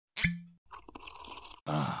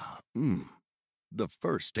The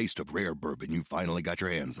first taste of rare bourbon you finally got your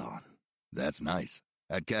hands on. That's nice.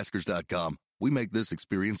 At Caskers.com, we make this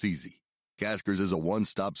experience easy. Caskers is a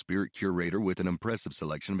one-stop spirit curator with an impressive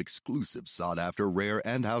selection of exclusive, sought-after, rare,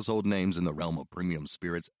 and household names in the realm of premium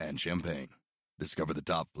spirits and champagne. Discover the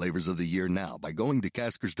top flavors of the year now by going to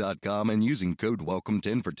Caskers.com and using code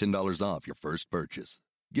WELCOME10 for $10 off your first purchase.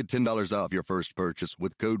 Get $10 off your first purchase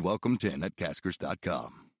with code WELCOME10 at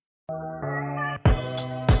Caskers.com.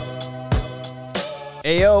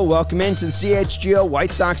 Ayo, welcome into the CHGO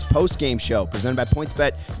White Sox postgame show presented by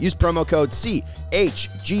PointsBet. Use promo code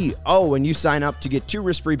CHGO when you sign up to get 2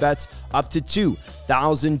 risk-free bets up to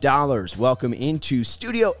 $2,000. Welcome into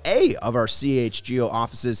Studio A of our CHGO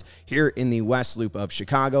offices here in the West Loop of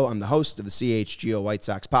Chicago. I'm the host of the CHGO White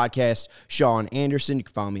Sox podcast, Sean Anderson. You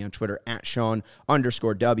can follow me on Twitter at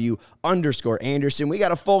Sean_W_Anderson. We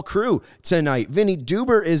got a full crew tonight. Vinny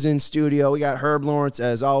Duber is in studio. We got Herb Lawrence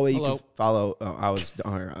as always. Hello. You can follow.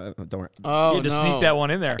 Don't worry. Oh, you had to sneak that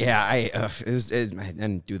one in there. Yeah, I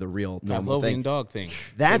didn't do the real normal Pavlovian thing. dog thing.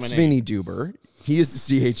 That's Vinny Duber. He is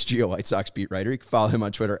the CHGO White Sox beat writer. You can follow him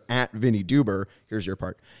on Twitter at Vinny Duber. Here's your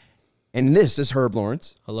part. And this is Herb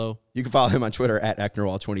Lawrence. Hello. You can follow him on Twitter at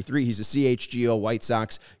Ecknerwall23. He's a CHGO White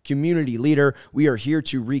Sox community leader. We are here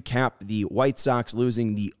to recap the White Sox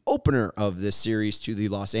losing the opener of this series to the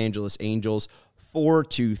Los Angeles Angels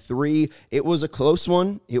 4-3. It was a close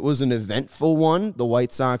one. It was an eventful one. The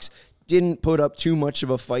White Sox didn't put up too much of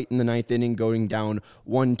a fight in the ninth inning, going down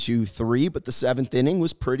 1-2-3, but the seventh inning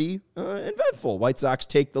was pretty eventful. White Sox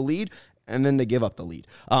take the lead, and then they give up the lead.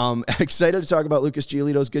 Excited to talk about Lucas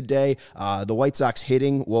Giolito's good day. The White Sox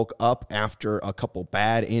hitting woke up after a couple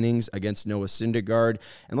bad innings against Noah Syndergaard.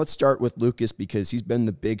 And let's start with Lucas because he's been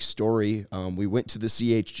the big story. We went to the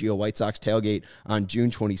CHGO White Sox tailgate on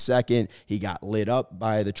June 22nd. He got lit up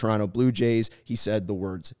by the Toronto Blue Jays. He said the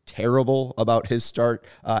words terrible about his start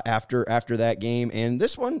after that game. And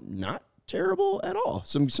this one, not terrible at all.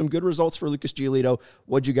 Some good results for Lucas Giolito.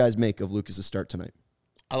 What'd you guys make of Lucas's start tonight?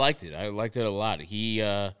 I liked it. I liked it a lot. He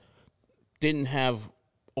didn't have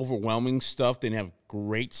overwhelming stuff, didn't have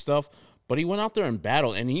great stuff, but he went out there and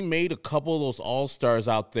battled, and he made a couple of those all-stars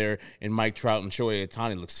out there in Mike Trout and Shohei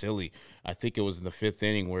Ohtani look silly. I think it was in the fifth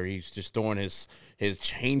inning where he's just throwing his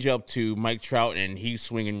changeup to Mike Trout, and he's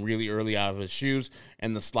swinging really early out of his shoes,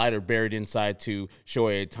 and the slider buried inside to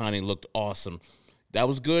Shohei Ohtani looked awesome. That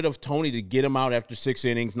was good of Tony to get him out after 6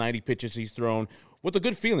 innings, 90 pitches he's thrown, with a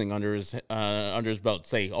good feeling under his belt.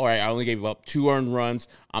 Say, all right, I only gave up 2 earned runs.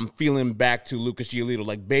 I'm feeling back to Lucas Giolito,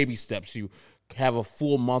 like baby steps. You have a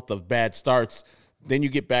full month of bad starts. Then you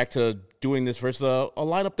get back to doing this versus a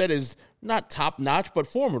lineup that is not top-notch, but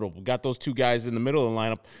formidable. Got those 2 guys in the middle of the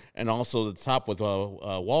lineup and also the top with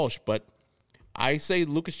Walsh. But I say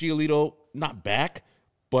Lucas Giolito, not back,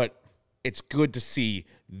 but it's good to see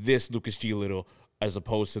this Lucas Giolito as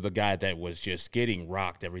opposed to the guy that was just getting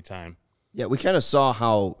rocked every time. Yeah, we kind of saw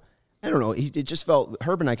how, I don't know, it just felt,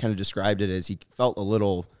 Herb and I kind of described it as he felt a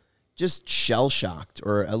little just shell-shocked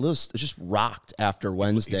or a little just rocked after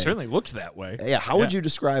Wednesday. He certainly looked that way. Yeah, how would you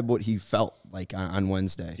describe what he felt like on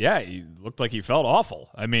Wednesday? Yeah, he looked like he felt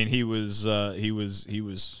awful. I mean, he was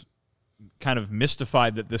kind of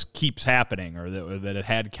mystified that this keeps happening or that it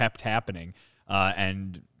had kept happening.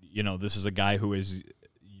 And, you know, this is a guy who is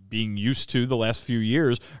being used to the last few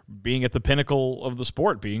years being at the pinnacle of the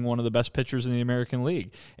sport, being one of the best pitchers in the American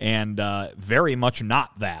League, and very much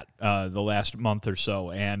not that the last month or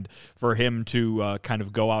so. And for him to kind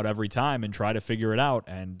of go out every time and try to figure it out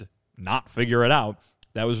and not figure it out,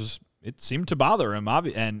 it seemed to bother him,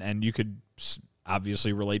 and you could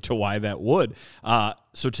obviously relate to why that would.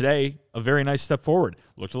 So today, a very nice step forward.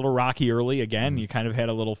 Looked a little rocky early again. You kind of had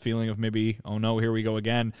a little feeling of maybe, oh no, here we go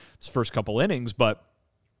again, this first couple innings, but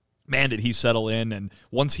man, did he settle in, and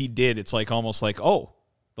once he did, it's like almost like, oh,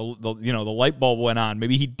 the light bulb went on.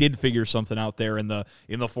 Maybe he did figure something out there in the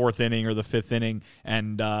fourth inning or the fifth inning,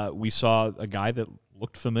 and we saw a guy that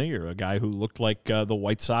looked familiar, a guy who looked like the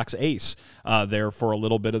White Sox ace there for a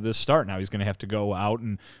little bit of this start. Now he's going to have to go out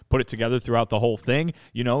and put it together throughout the whole thing.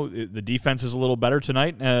 You know, the defense is a little better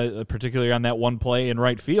tonight, particularly on that one play in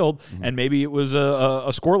right field, and maybe it was a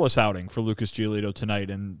scoreless outing for Lucas Giolito tonight.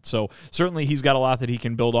 And so certainly he's got a lot that he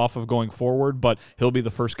can build off of going forward, but he'll be the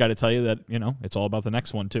first guy to tell you that, you know, it's all about the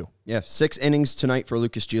next one too. Yeah, 6 innings tonight for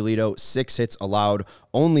Lucas Giolito, 6 hits allowed,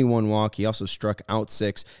 only 1 walk. He also struck out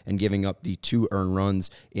 6 and giving up the 2 earned runs. runs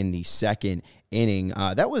in the second inning.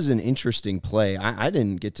 That was an interesting play. I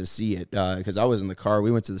didn't get to see it because I was in the car.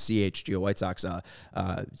 We went to the CHGO White Sox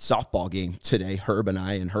softball game today, Herb and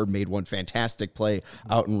I, and Herb made one fantastic play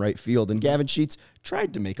out in right field, and Gavin Sheets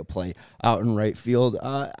tried to make a play out in right field.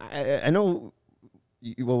 I know.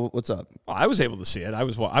 Well, what's up? I was able to see it. I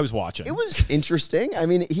was watching. It was interesting. I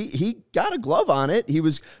mean, he got a glove on it. He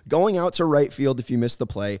was going out to right field if you missed the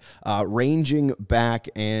play, ranging back,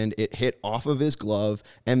 and it hit off of his glove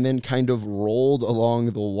and then kind of rolled along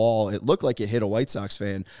the wall. It looked like it hit a White Sox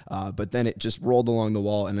fan, but then it just rolled along the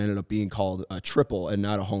wall and ended up being called a triple and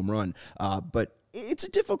not a home run. But it's a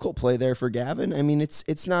difficult play there for Gavin. I mean,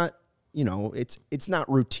 it's not. It's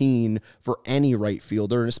not routine for any right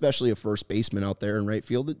fielder, and especially a first baseman out there in right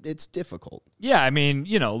field. It's difficult. Yeah, I mean,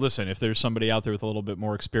 listen, if there's somebody out there with a little bit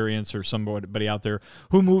more experience or somebody out there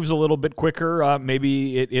who moves a little bit quicker,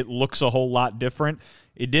 maybe it looks a whole lot different.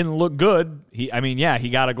 It didn't look good. He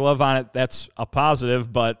got a glove on it. That's a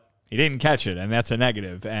positive, but he didn't catch it, and that's a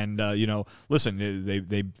negative. And, listen,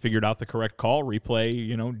 they figured out the correct call.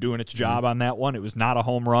 Replay, doing its job on that one. It was not a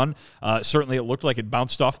home run. Certainly it looked like it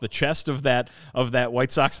bounced off the chest of that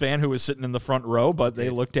White Sox fan who was sitting in the front row, but they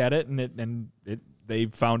looked at it, and they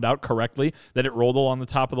found out correctly that it rolled along the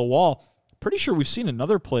top of the wall. Pretty sure we've seen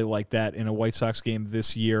another play like that in a White Sox game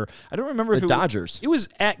this year. I don't remember if Dodgers. It was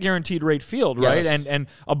at Guaranteed Rate Field, right? Yes. And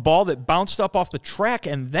a ball that bounced up off the track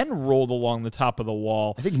and then rolled along the top of the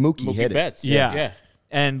wall. I think Mookie hit Betts. it. Yeah.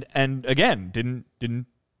 And again, didn't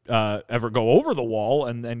ever go over the wall,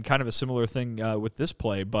 and kind of a similar thing with this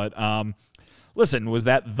play. But listen, was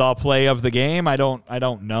that the play of the game? I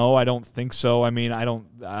don't know. I don't think so. I mean, I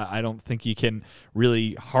don't think you can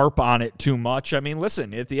really harp on it too much. I mean,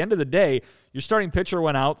 listen, at the end of the day, your starting pitcher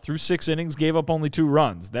went out through 6 innings, gave up only 2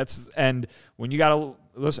 runs. And when you got to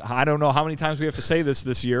listen, I don't know how many times we have to say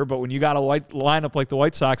this year, but when you got a lineup like the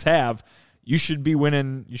White Sox have, you should be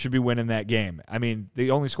winning. You should be winning that game. I mean, they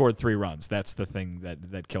only scored 3 runs. That's the thing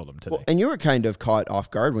that killed them today. Well, and you were kind of caught off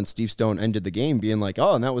guard when Steve Stone ended the game, being like,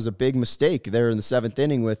 "Oh, and that was a big mistake there in the 7th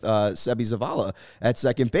inning with Sebi Zavala at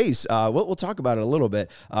second base." We'll talk about it a little bit.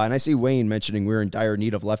 And I see Wayne mentioning we're in dire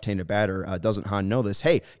need of left-handed batter. Doesn't Han know this?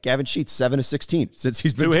 Hey, Gavin Sheets 7 of 16 since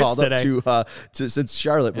he's been called up since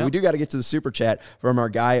Charlotte. But we do got to get to the super chat from our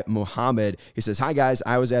guy Muhammad. He says, "Hi guys,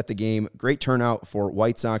 I was at the game. Great turnout for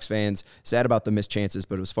White Sox fans. Sad about the missed chances,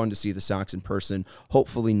 but it was fun to see the Sox in person.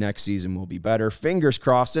 Hopefully next season will be better. Fingers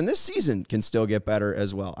crossed, and this season can still get better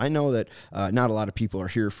as well." I know that not a lot of people are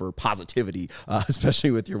here for positivity,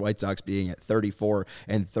 especially with your White Sox being at 34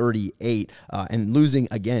 and 38 and losing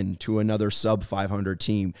again to another sub 500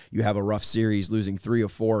 team. You have a rough series, losing 3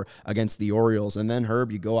 of 4 against the Orioles, and then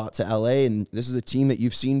Herb, you go out to LA, and this is a team that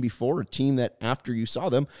you've seen before, a team that after you saw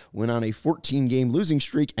them went on a 14-game losing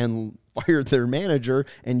streak and fired their manager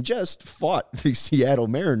and just fought the Seattle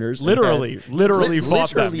Mariners. Literally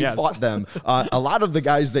fought them. A lot of the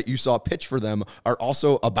guys that you saw pitch for them are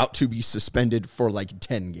also about to be suspended for like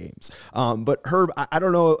 10 games. But Herb, I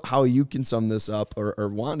don't know how you can sum this up or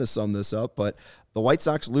want to sum this up, but the White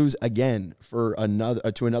Sox lose again for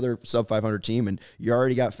another sub 500 team, and you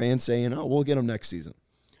already got fans saying, "Oh, we'll get them next season."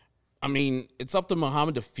 I mean, it's up to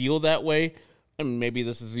Muhammad to feel that way. And maybe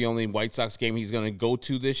this is the only White Sox game he's going to go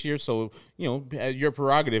to this year. So, your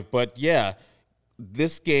prerogative. But, yeah,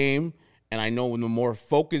 this game, and I know when the more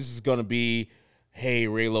focus is going to be, hey,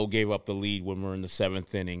 Raylo gave up the lead when we're in the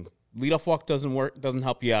 7th inning. Leadoff walk doesn't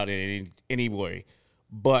help you out in any way.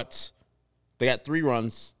 But they got 3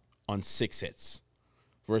 runs on 6 hits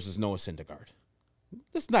versus Noah Syndergaard.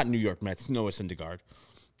 This is not New York Mets, Noah Syndergaard.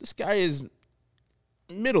 This guy is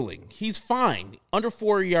middling. He's fine. Under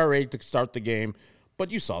 4 ERA to start the game,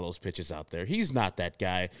 but you saw those pitches out there. He's not that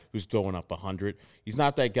guy who's throwing up 100. He's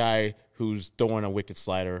not that guy who's throwing a wicked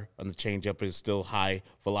slider, and the changeup is still high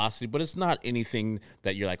velocity, but it's not anything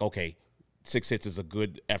that you're like, okay, 6 hits is a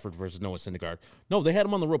good effort versus Noah Syndergaard. No, they had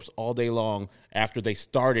him on the ropes all day long after they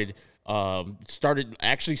started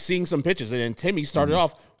actually seeing some pitches, and then Timmy started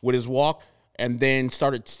off with his walk and then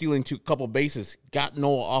started stealing a couple bases, got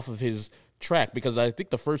Noah off of his track, because I think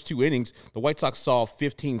the first 2 innings, the White Sox saw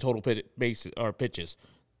 15 total pitches.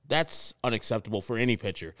 That's unacceptable for any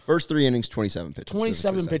pitcher. First 3 innings, 27 pitches.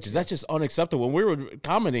 27 pitches. That's just unacceptable. When we were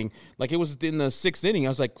commenting, like it was in the 6th inning, I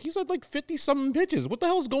was like, he's had like 50-something pitches. What the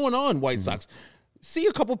hell's going on, White Sox? See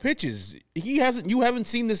a couple pitches. You haven't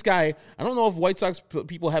seen this guy. I don't know if White Sox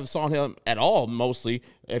people have saw him at all, mostly.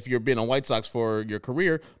 If you've been a White Sox for your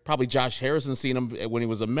career, probably Josh Harrison seen him when he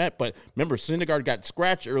was a Met. But remember, Syndergaard got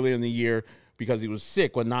scratched earlier in the year because he was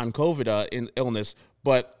sick with non-COVID illness.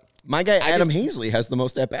 But My guy Adam Hazley has the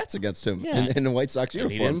most at bats against him in the White Sox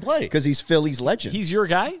uniform. He didn't play because he's Philly's legend. He's your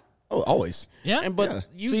guy. Oh, always. Yeah. So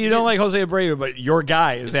you don't like Jose Abreu, but your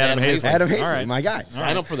guy is Adam Hazley. Adam Hazley, All right. my guy.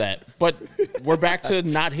 Sign up for that. But we're back to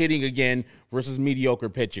not hitting again versus mediocre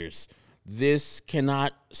pitchers. This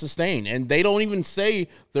cannot sustain. And they don't even say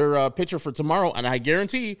their pitcher for tomorrow. And I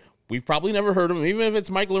guarantee we've probably never heard of him, even if it's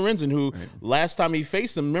Mike Lorenzen, who last time he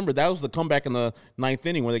faced him, remember, that was the comeback in the 9th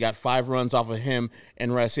inning where they got 5 runs off of him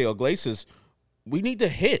and Raisel Iglesias. We need to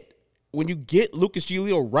hit. When you get Lucas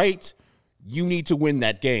Giolito right, you need to win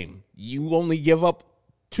that game. You only give up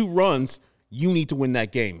 2 runs. You need to win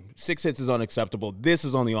that game. 6 hits is unacceptable. This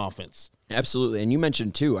is on the offense. Absolutely. And you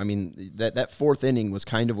mentioned, too, I mean, that 4th inning was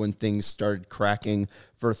kind of when things started cracking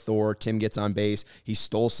for Thor. Tim gets on base. He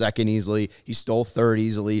stole second easily. He stole third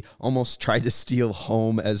easily. Almost tried to steal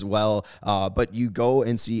home as well. But you go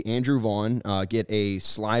and see Andrew Vaughn get a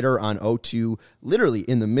slider on 0-2, literally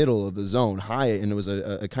in the middle of the zone, high, and it was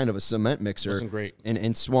a kind of a cement mixer. Wasn't great.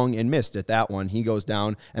 And swung and missed at that one. He goes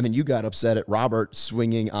down, and then you got upset at Robert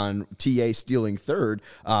swinging on TA stealing third.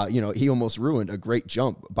 He almost ruined a great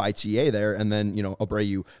jump by TA there, and then,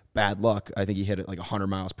 Abreu, bad luck. I think he hit it like 100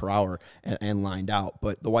 miles per hour and lined out.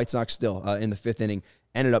 But the White Sox still, in the 5th inning,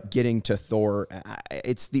 ended up getting to Thor.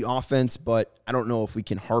 It's the offense, but I don't know if we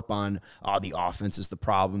can harp on, the offense is the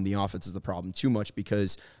problem. The offense is the problem too much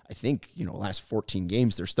because I think, last 14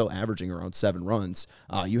 games, they're still averaging around 7 runs.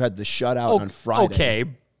 You had the shutout on Friday. Okay,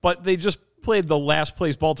 but they just played the last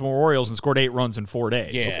place Baltimore Orioles and scored 8 runs in 4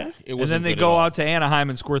 days. Yeah. And then they go out to Anaheim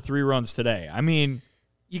and score 3 runs today. I mean,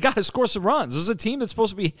 you got to score some runs. This is a team that's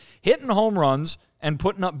supposed to be hitting home runs and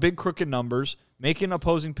putting up big crooked numbers, making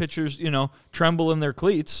opposing pitchers, tremble in their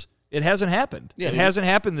cleats. It hasn't happened. It hasn't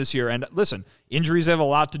happened this year. And listen, injuries have a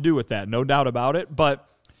lot to do with that, no doubt about it. But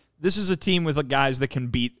this is a team with guys that can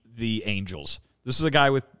beat the Angels. This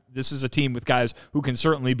is a team with guys who can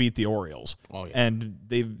certainly beat the Orioles. Oh, yeah. And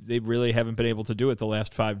they really haven't been able to do it the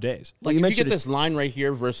last 5 days. Like, you get this line right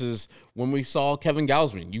here versus when we saw Kevin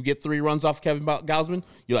Gausman. You get 3 runs off Kevin Gausman,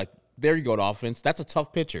 you're like, there you go to offense. That's a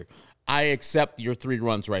tough pitcher. I accept your 3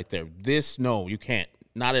 runs right there. No, you can't.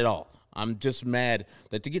 Not at all. I'm just mad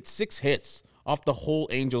that to get 6 hits off the whole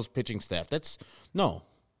Angels pitching staff, no.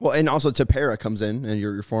 Well, and also Tepera comes in, and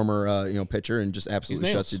your former pitcher, and just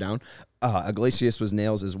absolutely shuts you down. Iglesias was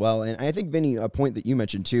nails as well. And I think, Vinny, a point that you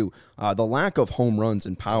mentioned too, the lack of home runs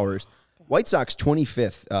and powers. White Sox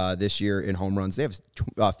 25th this year in home runs. They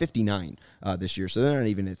have 59 this year, so they're not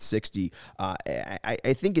even at 60.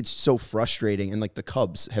 I think it's so frustrating, and like the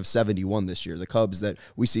Cubs have 71 this year. The Cubs that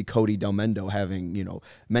we see Cody Delmendo having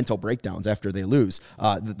mental breakdowns after they lose.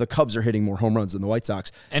 The Cubs are hitting more home runs than the White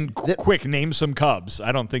Sox. And quick, name some Cubs.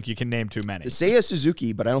 I don't think you can name too many. Seiya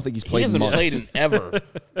Suzuki, but I don't think he's played. He hasn't months. played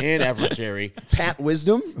in ever, Jerry. Pat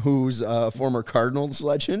Wisdom, who's a former Cardinals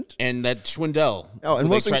legend, and that Schwindel. Oh, and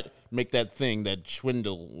Wilson. Make that thing, that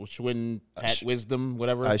Pat Wisdom,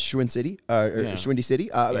 whatever. Schwinn City, Schwindy City.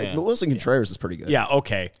 Wilson Contreras is pretty good. Yeah,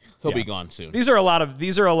 okay. He'll be gone soon. These are a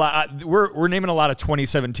lot. We're naming a lot of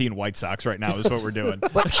 2017 White Sox right now is what we're doing.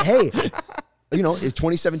 But hey, if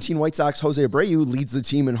 2017 White Sox Jose Abreu leads the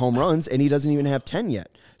team in home runs and he doesn't even have 10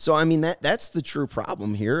 yet. So, I mean, that's the true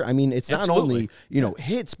problem here. I mean, it's not only,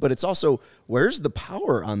 hits, but it's also where's the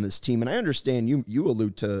power on this team? And I understand you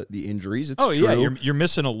allude to the injuries. It's true. Yeah, you're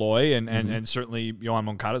missing Aloy, and certainly Yohan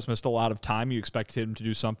Moncada's missed a lot of time. You expect him to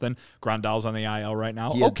do something. Grandal's on the IL right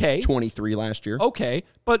now. He had 23 last year. Okay,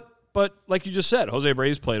 but like you just said, Jose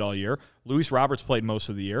Abreu's played all year. Luis Roberts played most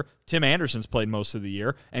of the year. Tim Anderson's played most of the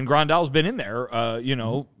year. And Grandal's been in there,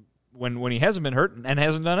 when he hasn't been hurt and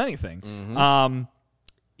hasn't done anything. Mm-hmm.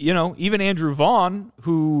 Even Andrew Vaughn,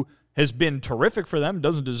 who has been terrific for them,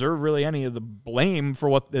 doesn't deserve really any of the blame for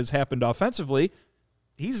what has happened offensively.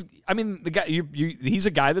 He's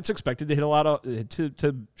a guy that's expected to hit a lot of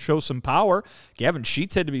to show some power. Gavin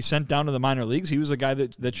Sheets had to be sent down to the minor leagues. He was a guy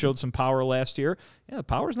that showed some power last year. Yeah, the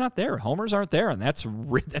power's not there. Homers aren't there, and that's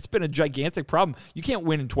been a gigantic problem. You can't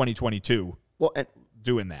win in 2022. Well,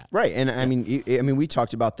 doing that. Right. And I mean, we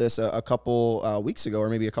talked about this a couple weeks ago, or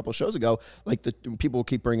maybe a couple shows ago, like people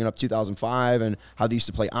keep bringing up 2005 and how they used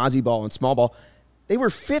to play Aussie ball and small ball. They were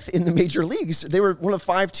 5th in the major leagues. They were one of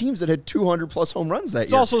 5 teams that had 200-plus home runs that year.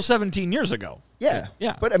 It's also 17 years ago. Yeah.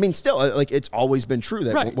 Yeah. But, I mean, still, like, it's always been true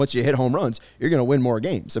that once you hit home runs, you're going to win more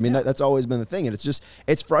games. I mean, that's always been the thing. And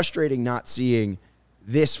it's frustrating not seeing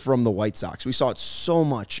this from the White Sox. We saw it so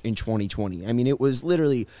much in 2020. I mean, it was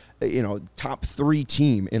literally, top 3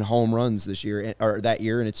 team in home runs this year or that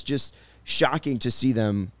year. And it's just shocking to see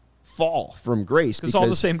them fall from grace. Because it's all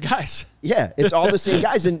the same guys. Yeah, it's all the same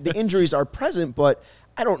guys, and the injuries are present, but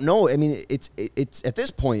I don't know. I mean, it's at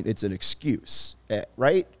this point, it's an excuse,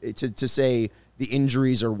 right? To say the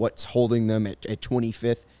injuries are what's holding them at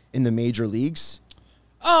 25th in the major leagues.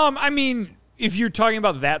 I mean, if you're talking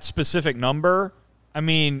about that specific number, I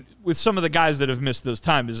mean, with some of the guys that have missed those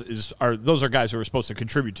times, those are guys who are supposed to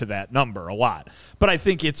contribute to that number a lot. But I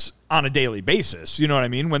think it's on a daily basis. You know what I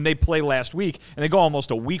mean? When they play last week and they go almost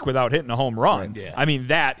a week without hitting a home run, right, yeah. I mean,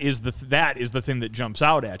 that is the thing that jumps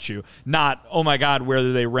out at you. Not, oh my God, where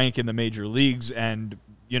do they rank in the major leagues, and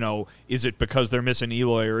is it because they're missing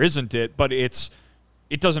Eloy or isn't it? But it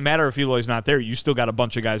doesn't matter if Eloy's not there. You still got a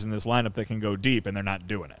bunch of guys in this lineup that can go deep, and they're not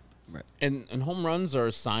doing it. Right. And home runs are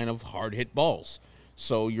a sign of hard hit balls.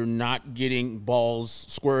 So you're not getting balls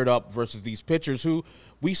squared up versus these pitchers who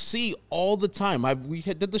we see all the time. We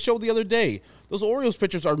did the show the other day. Those Orioles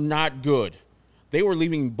pitchers are not good. They were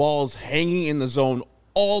leaving balls hanging in the zone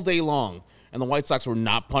all day long, and the White Sox were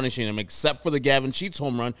not punishing them except for the Gavin Sheets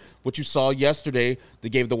home run, which you saw yesterday. They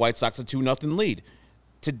gave the White Sox a 2-0 lead.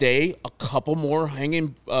 Today, a couple more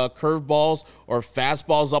hanging curve balls or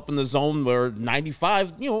fastballs up in the zone where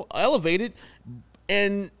 95, elevated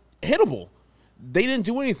and hittable. They didn't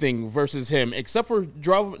do anything versus him except for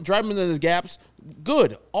driving into his gaps.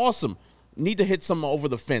 Good. Awesome. Need to hit some over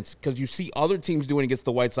the fence because you see other teams doing it against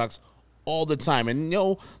the White Sox all the time. And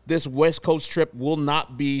this West Coast trip will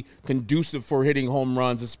not be conducive for hitting home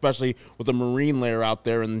runs, especially with the marine layer out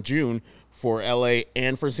there in June for LA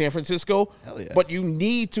and for San Francisco. Hell yeah. But you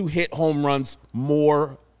need to hit home runs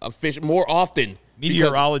more often.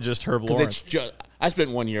 Meteorologist Herb Lawrence. I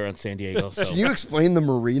spent 1 year in San Diego. So. Can you explain the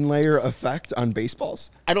marine layer effect on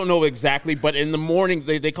baseballs? I don't know exactly, but in the morning,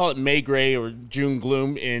 they call it May gray or June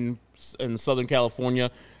gloom in Southern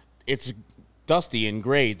California. It's dusty and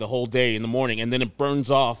gray the whole day in the morning, and then it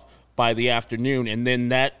burns off by the afternoon, and then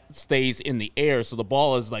that stays in the air, so the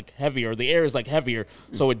ball is like heavier. The air is like heavier,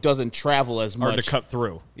 so it doesn't travel as much. Hard to cut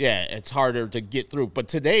through. Yeah, it's harder to get through. But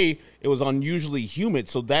today, it was unusually humid,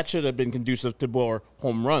 so that should have been conducive to more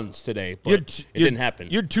home runs today, but it didn't happen.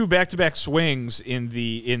 You had two back-to-back swings in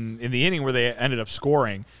the inning where they ended up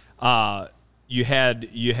scoring. You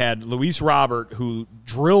had Luis Robert, who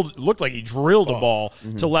looked like he drilled a ball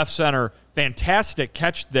to left center. Fantastic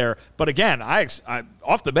catch there, but again, I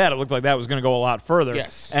off the bat it looked like that was going to go a lot further.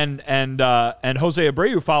 Yes, and Jose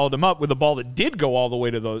Abreu followed him up with a ball that did go all the way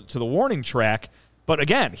to the warning track. But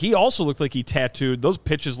again, he also looked like he tattooed. Those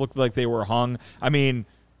pitches looked like they were hung. I mean,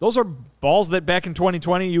 those are balls that back in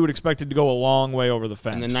 2020 you would expect it to go a long way over the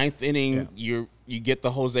fence. In the ninth inning, you get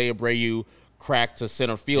the Jose Abreu crack to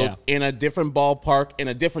center field in a different ballpark, in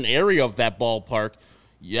a different area of that ballpark.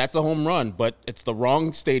 Yeah, that's a home run, but it's the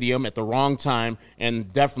wrong stadium at the wrong time and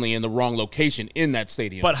definitely in the wrong location in that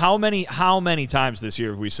stadium. But how many times this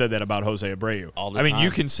year have we said that about Jose Abreu? All the time. I mean,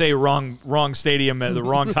 you can say wrong stadium at the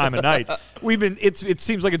wrong time of night. It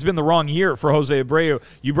seems like it's been the wrong year for Jose Abreu.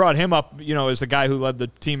 You brought him up, as the guy who led the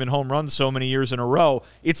team in home runs so many years in a row.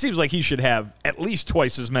 It seems like he should have at least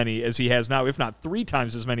twice as many as he has now, if not 3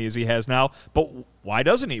 times as many as he has now. But why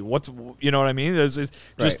doesn't he? You know what I mean? It's just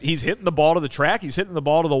right. He's hitting the ball to the track. He's hitting the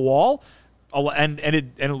ball to the wall. And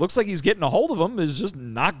it looks like he's getting a hold of them. Is just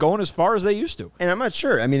not going as far as they used to. And I'm not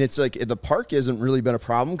sure. I mean, it's like the park hasn't really been a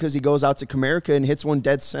problem because he goes out to Comerica and hits one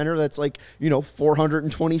dead center that's like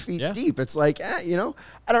 420 feet deep. It's like I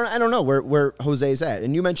don't know where Jose's at.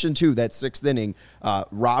 And you mentioned too that 6th inning,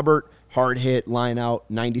 Robert hard hit, line out,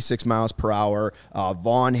 96 miles per hour.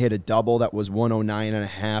 Vaughn hit a double that was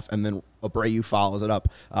 109.5, and then Abreu follows it up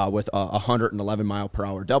with a 111 mile per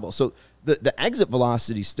hour double. So the exit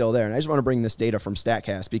velocity is still there. And I just want to bring this data from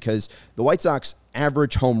StatCast because the White Sox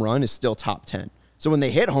average home run is still top 10. So when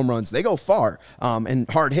they hit home runs, they go far. And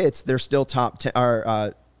hard hits, they're still top 10.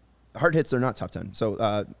 Hard hits, they're not top 10.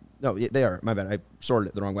 So, no, they are. My bad. I sorted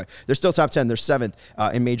it the wrong way. They're still top 10. They're 7th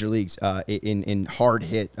in major leagues in hard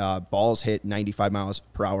hit, balls hit 95 miles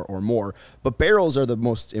per hour or more. But barrels are the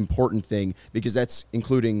most important thing because that's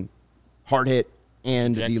including hard hit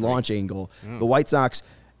and the launch angle. The White Sox,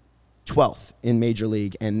 12th in major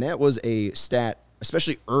league, and that was a stat,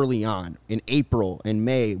 especially early on in April and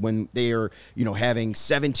May when they are, having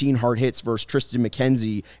 17 hard hits versus Tristan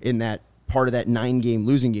McKenzie in that part of that 9-game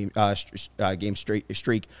losing game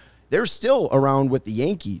streak. They're still around with the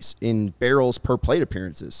Yankees in barrels per plate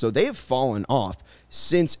appearances. So they have fallen off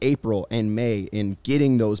since April and May in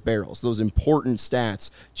getting those barrels, those important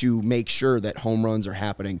stats to make sure that home runs are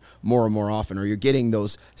happening more and more often, or you're getting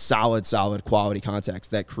those solid quality contacts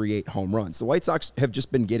that create home runs. The White Sox have just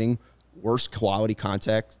been getting worse quality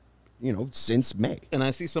contact, since May. And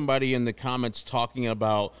I see somebody in the comments talking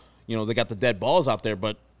about, they got the dead balls out there,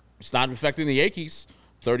 but it's not affecting the Yankees.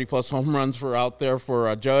 30-plus home runs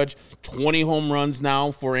for Judge, 20 home runs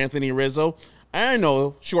now for Anthony Rizzo. I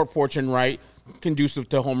know short porch and right, conducive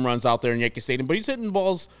to home runs out there in Yankee Stadium, but he's hitting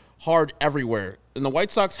balls hard everywhere. And the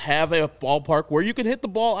White Sox have a ballpark where you can hit the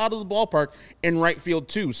ball out of the ballpark in right field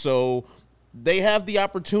too. So they have the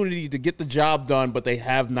opportunity to get the job done, but they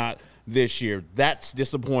have not this year. That's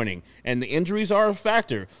disappointing. And the injuries are a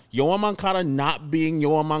factor. Yoan Moncada not being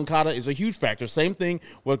Yoan Moncada is a huge factor. Same thing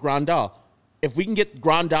with Grandal. If we can get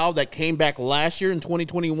Grandal that came back last year in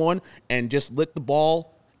 2021 and just lit the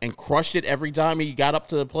ball and crushed it every time he got up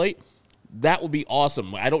to the plate, that would be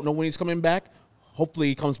awesome. I don't know when he's coming back. Hopefully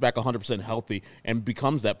he comes back 100% healthy and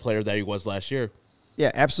becomes that player that he was last year.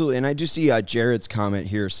 Yeah, absolutely. And I do see Jared's comment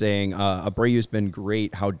here saying, Abreu's been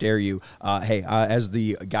great. How dare you? As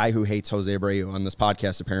the guy who hates Jose Abreu on this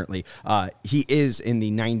podcast, apparently, he is in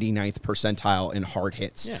the 99th percentile in hard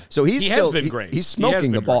hits. Yeah. So he has been great. He's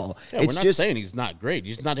smoking the ball. Yeah, we're not saying he's not great.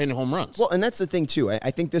 He's not hitting home runs. Well, and that's the thing, too.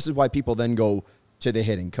 I think this is why people then go to the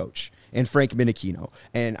hitting coach and Frank Minichino.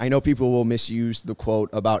 And I know people will misuse the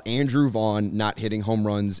quote about Andrew Vaughn not hitting home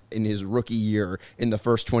runs in his rookie year in the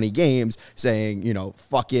first 20 games, saying,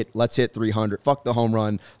 fuck it, let's hit 300. Fuck the home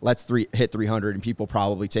run, let's hit 300. And people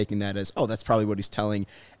probably taking that as, oh, that's probably what he's telling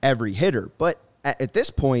every hitter. But at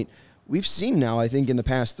this point, we've seen now, I think in the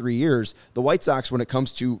past 3 years, the White Sox, when it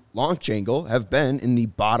comes to launch angle, have been in the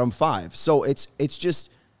bottom 5. So it's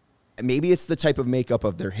just, maybe it's the type of makeup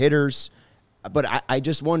of their hitters. But I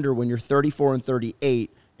just wonder, when you're 34 and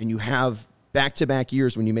 38 and you have back-to-back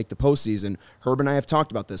years when you make the postseason, Herb and I have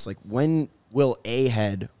talked about this, like, when will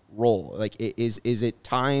A-head roll? Like, is it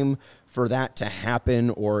time for that to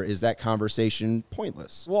happen, or is that conversation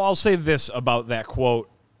pointless? Well, I'll say this about that quote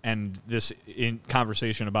and this in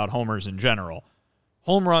conversation about homers in general.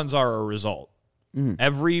 Home runs are a result. Mm-hmm.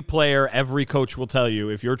 Every player, every coach will tell you,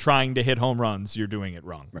 if you're trying to hit home runs, you're doing it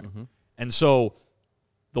wrong. Right. Mm-hmm. And so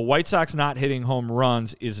the White Sox not hitting home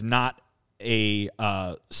runs is not a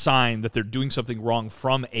sign that they're doing something wrong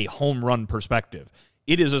from a home run perspective.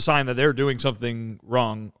 It is a sign that they're doing something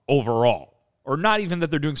wrong overall, or not even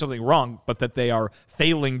that they're doing something wrong, but that they are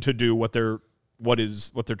failing to do what they're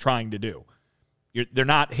trying to do. They're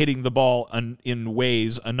not hitting the ball in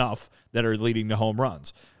ways enough that are leading to home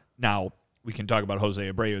runs. Now, we can talk about Jose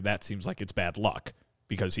Abreu. That seems like it's bad luck,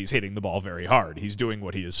 because he's hitting the ball very hard. He's doing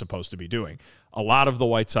what he is supposed to be doing. A lot of the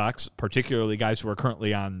White Sox, particularly guys who are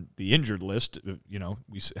currently on the injured list,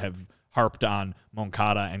 we have harped on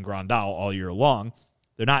Moncada and Grandal all year long.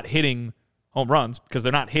 They're not hitting home runs because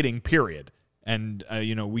they're not hitting, period. And,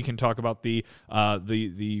 we can talk about the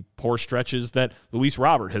poor stretches that Luis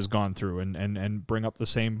Robert has gone through and bring up the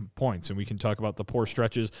same points. And we can talk about the poor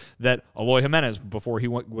stretches that Eloy Jimenez, before he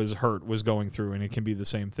was hurt, was going through, and it can be the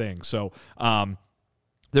same thing. So,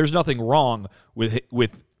 there's nothing wrong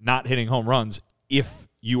with not hitting home runs if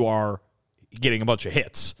you are getting a bunch of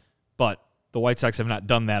hits. But the White Sox have not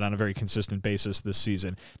done that on a very consistent basis this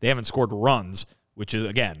season. They haven't scored runs, which is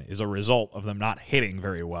a result of them not hitting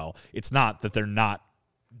very well. It's not that they're not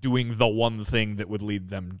doing the one thing that would lead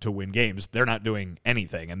them to win games. They're not doing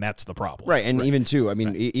anything, and that's the problem. Right, and even too,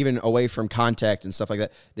 even away from contact and stuff like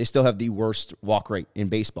that, they still have the worst walk rate in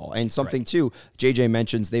baseball. And something too, JJ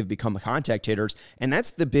mentions they've become contact hitters, and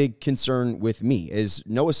that's the big concern with me, is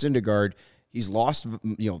Noah Syndergaard. He's lost,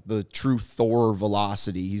 the true Thor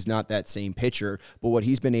velocity. He's not that same pitcher, but what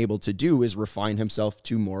he's been able to do is refine himself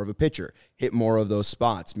to more of a pitcher, hit more of those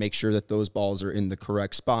spots, make sure that those balls are in the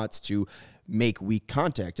correct spots to make weak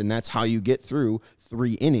contact. And that's how you get through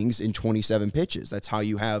 3 innings in 27 pitches. That's how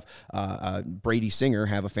you have Brady Singer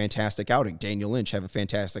have a fantastic outing, Daniel Lynch have a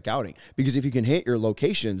fantastic outing. Because if you can hit your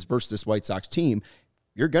locations versus this White Sox team,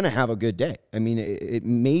 you're going to have a good day. I mean,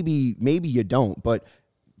 maybe you don't, but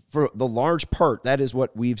for the large part, that is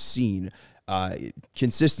what we've seen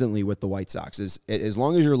consistently with the White Sox. Is as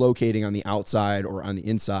long as you're locating on the outside or on the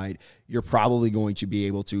inside, you're probably going to be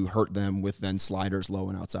able to hurt them with then sliders low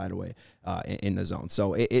and outside away in the zone.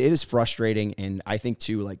 So it is frustrating, and I think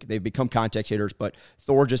too, like, they've become contact hitters, but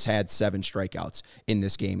Thor just had 7 strikeouts in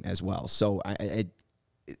this game as well. So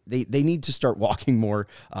they need to start walking more.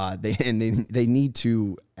 They need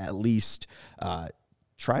to at least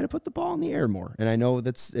try to put the ball in the air more. And I know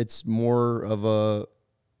it's more of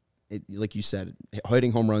like you said,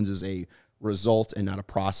 hitting home runs is a result and not a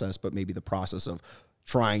process, but maybe the process of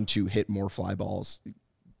trying to hit more fly balls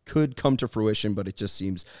could come to fruition, but it just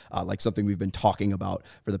seems like something we've been talking about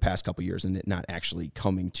for the past couple years and it not actually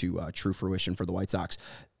coming to true fruition for the White Sox.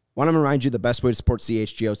 Want to remind you the best way to support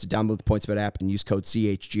CHGO is to download the PointsBet app and use code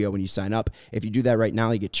CHGO when you sign up. If you do that right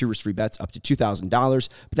now, you get 2 risk-free bets up to $2,000.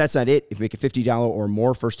 But that's not it. If you make a $50 or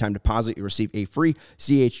more first-time deposit, you'll receive a free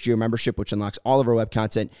CHGO membership, which unlocks all of our web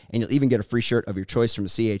content, and you'll even get a free shirt of your choice from a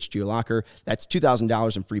CHGO locker. That's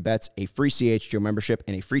 $2,000 in free bets, a free CHGO membership,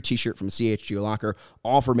 and a free t-shirt from a CHGO locker,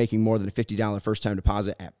 all for making more than a $50 first-time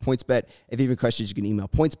deposit at PointsBet. If you have any questions, you can email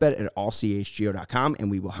pointsbet@allchgo.com,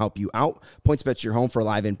 and we will help you out. PointsBet's your home for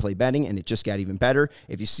live in-play betting, and it just got even better.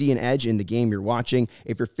 If you see an edge in the game you're watching,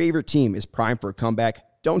 if your favorite team is primed for a comeback,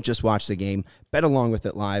 don't just watch the game, bet along with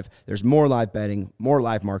it live. There's more live betting, more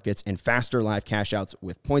live markets, and faster live cash outs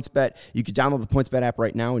with PointsBet. You can download the PointsBet app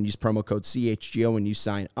right now and use promo code CHGO when you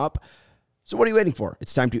sign up. So what are you waiting for?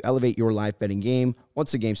 It's time to elevate your live betting game.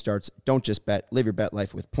 Once the game starts, don't just bet. Live your bet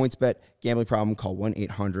life with PointsBet. Gambling problem, call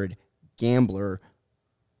 1-800-GAMBLER.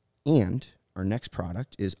 And our next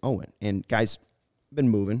product is Owen. And guys, been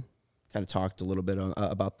moving. Kind of talked a little bit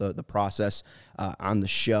about the process on the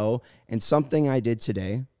show. And something I did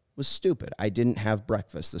today was stupid. I didn't have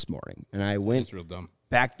breakfast this morning. And I went real dumb.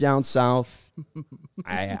 Back down south.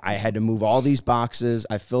 I had to move all these boxes.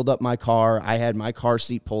 I filled up my car. I had my car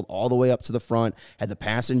seat pulled all the way up to the front. Had the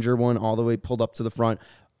passenger one all the way pulled up to the front.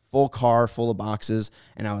 Full car, full of boxes.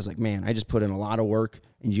 And I was like, man, I just put in a lot of work.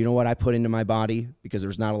 And you know what I put into my body? Because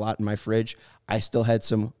there's not a lot in my fridge. I still had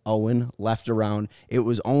some Owen left around. It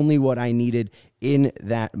was only what I needed in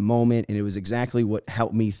that moment, and it was exactly what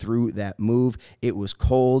helped me through that move. It was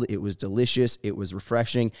cold, it was delicious, it was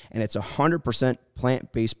refreshing, and it's 100%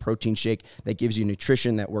 plant-based protein shake that gives you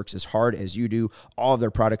nutrition that works as hard as you do. All of their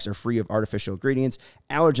products are free of artificial ingredients,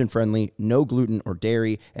 allergen-friendly, no gluten or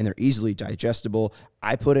dairy, and they're easily digestible.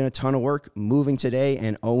 I put in a ton of work moving today,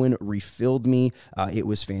 and Owen refilled me. It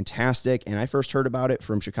was fantastic, and I first heard about it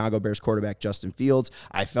from Chicago Bears quarterback Justin Fields.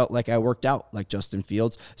 I felt like I worked out like Justin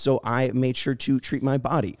Fields, so I made sure to treat my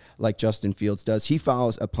body like Justin Fields does. He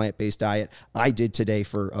follows a plant-based diet. I did today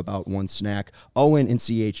for about one snack. Owen and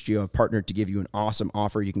CHGO have partnered to give you an awesome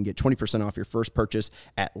offer. You can get 20% off your first purchase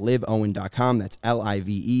at liveowen.com. That's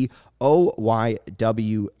LIVEOYW or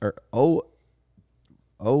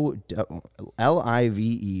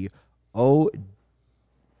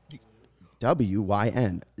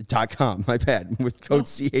LIVEOWYN.com. My bad. With code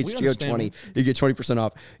CHGO20, you get 20%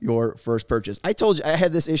 off your first purchase. I told you I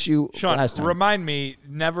had this issue Sean, last time. Remind me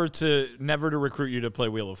never to recruit you to play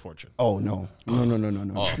Wheel of Fortune. Oh, no.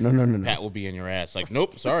 No. Pat will be in your ass. Like,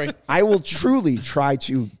 nope, sorry. I will truly try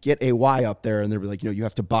to get a Y up there, and they'll be like, you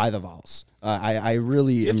have to buy the vowels. I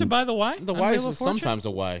really You have to buy the Y? The Y is sometimes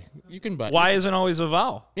a Y. You can buy. Y isn't always a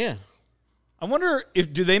vowel. Yeah. I wonder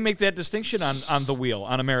do they make that distinction on the wheel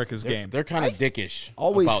on America's Game? They're kind of dickish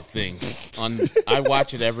always about things. I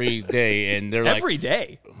watch it every day, and they're every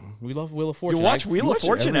day. We love Wheel of Fortune. You watch Wheel of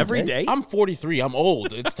Fortune every day? I'm 43. I'm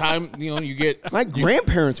old. It's time. You get. My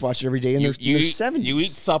grandparents watch it every day in their 70s. You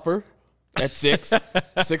eat supper at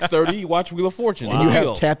 6:30. You watch Wheel of Fortune. And you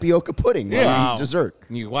have tapioca pudding while you eat dessert.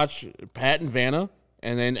 And you watch Pat and Vanna.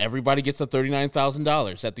 And then everybody gets the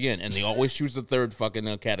 $39,000 at the end. And they always choose the third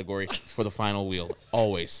fucking category for the final wheel.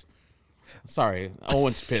 Always. Sorry.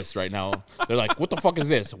 Owen's pissed right now. They're like, what the fuck is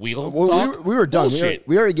this? Wheel talk? We were done. Bullshit.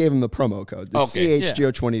 We already gave him the promo code. The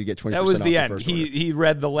CHGO20 to get 20% That was off the the end. first order. He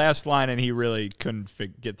read the last line, and he really couldn't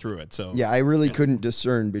get through it. So Yeah, I really couldn't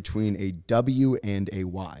discern between a W and a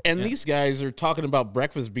Y. And these guys are talking about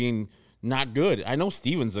breakfast being not good. I know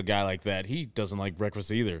Steven's a guy like that. He doesn't like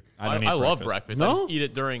breakfast either. I love breakfast. No? I just eat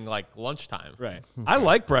it during lunchtime. Right. I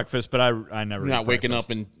like breakfast, but I never. You're not eat waking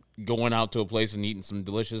breakfast. up and going out to a place and eating some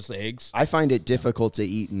delicious eggs. I find it difficult to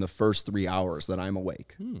eat in the first 3 hours that I'm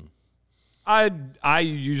awake. I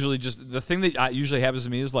usually just the thing that usually happens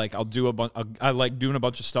to me is like I'll do I like doing a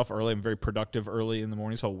bunch of stuff early. I'm very productive early in the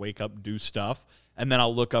morning, so I'll wake up, do stuff, and then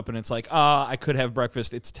I'll look up and it's like, I could have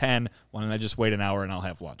breakfast. It's 10. Why don't I just wait an hour and I'll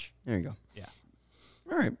have lunch? There you go. Yeah.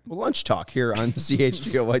 All right. Well, lunch talk here on the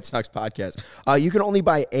CHGO White Sox podcast. You can only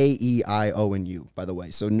buy A, E, I, O, and U, by the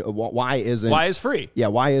way. So Y isn't. Y is free. Yeah,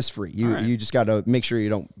 Y is free. You just got to make sure you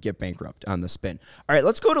don't get bankrupt on the spin. All right,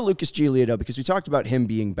 let's go to Lucas Giolito because we talked about him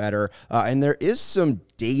being better, and there is some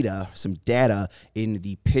data in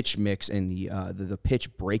the pitch mix and the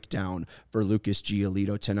pitch breakdown for Lucas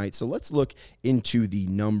Giolito tonight. So let's look into the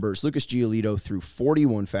numbers. Lucas Giolito threw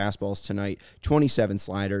 41 fastballs tonight, 27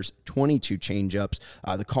 sliders, 22 changeups.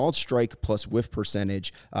 The called strike plus whiff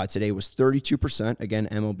percentage today was 32%. Again,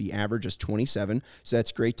 MLB average is 27. So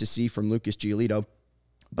that's great to see from Lucas Giolito.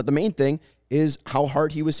 But the main thing is how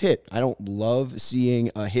hard he was hit. I don't love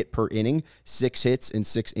seeing a hit per inning, 6 hits in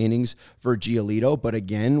 6 innings for Giolito. But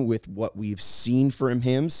again, with what we've seen from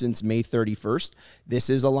him since May 31st, this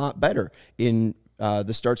is a lot better. In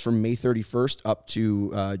the starts from May 31st up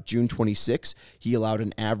to June 26th, he allowed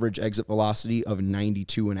an average exit velocity of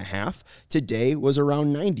 92.5. Today was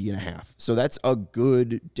around 90.5. So that's a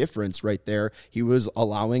good difference right there. He was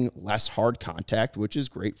allowing less hard contact, which is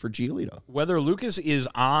great for Giolito. Whether Lucas is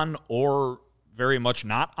on or very much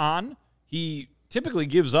not on, he typically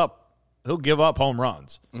he'll give up home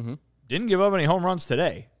runs. Mm-hmm. Didn't give up any home runs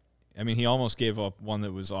today. I mean, he almost gave up one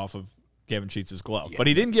that was off of Kevin Sheets' glove, but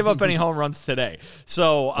he didn't give up any home runs today.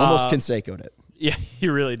 So almost Canseco'd it. Yeah, he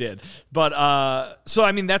really did. But so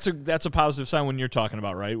I mean, that's a positive sign when you're talking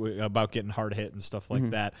about about getting hard hit and stuff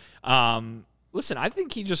like that. Listen, I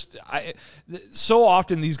think so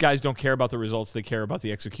often these guys don't care about the results; they care about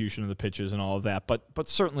the execution of the pitches and all of that. But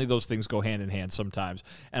certainly those things go hand in hand sometimes.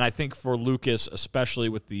 And I think for Lucas, especially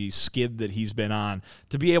with the skid that he's been on,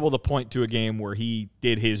 to be able to point to a game where he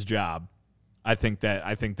did his job, I think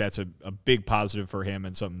that's a big positive for him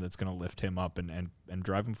and something that's going to lift him up and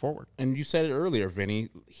drive him forward. And you said it earlier, Vinny.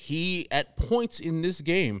 He, at points in this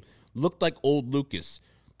game, looked like old Lucas.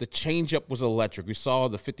 The changeup was electric. We saw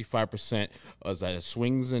the 55%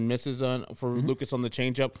 swings and misses for Lucas on the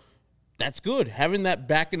changeup. That's good. Having that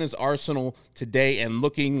back in his arsenal today and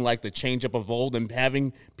looking like the changeup of old and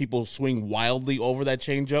having people swing wildly over that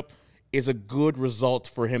changeup is a good result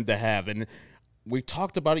for him to have. And we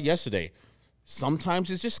talked about it yesterday.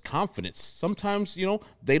 Sometimes it's just confidence. Sometimes,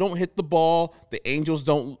 they don't hit the ball. The Angels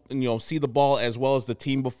don't, see the ball as well as the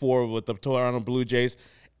team before with the Toronto Blue Jays.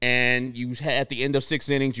 And at the end of 6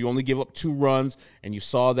 innings, you only give up 2 runs. And you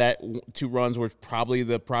saw that 2 runs were probably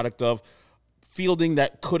the product of fielding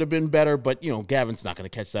that could have been better. But, Gavin's not going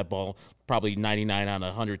to catch that ball probably 99 out of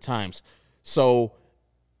 100 times. So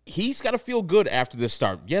he's got to feel good after this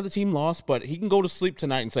start. Yeah, the team lost, but he can go to sleep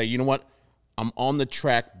tonight and say, you know what? I'm on the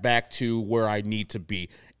track back to where I need to be.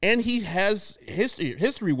 And he has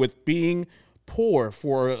history with being poor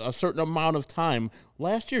for a certain amount of time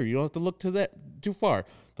last year. You don't have to look to that too far.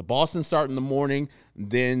 The Boston start in the morning,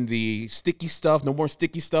 then the sticky stuff, no more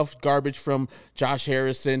sticky stuff, garbage from Josh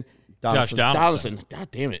Harrison. Josh Donaldson.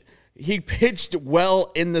 God damn it. He pitched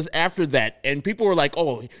well in this after that, and people were like,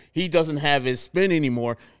 oh, he doesn't have his spin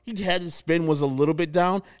anymore. He had his spin was a little bit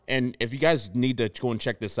down, and if you guys need to go and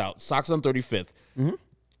check this out, Sox on 35th,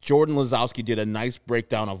 Jordan Lazowski did a nice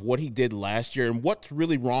breakdown of what he did last year and what's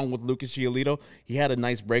really wrong with Lucas Giolito. He had a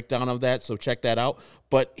nice breakdown of that, so check that out.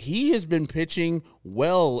 But he has been pitching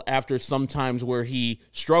well after some times where he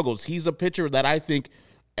struggles. He's a pitcher that I think,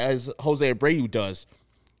 as Jose Abreu does,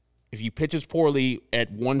 if he pitches poorly at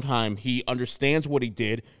one time, he understands what he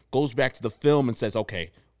did, goes back to the film and says,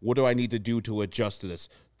 okay, what do I need to do to adjust to this?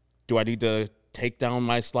 Do I need to take down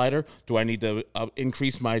my slider? Do I need to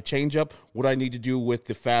increase my changeup? What do I need to do with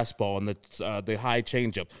the fastball and the high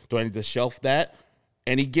changeup? Do I need to shelf that?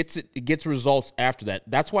 And he gets results after that.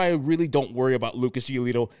 That's why I really don't worry about Lucas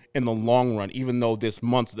Giolito in the long run, even though this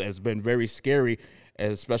month has been very scary,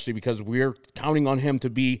 especially because we're counting on him to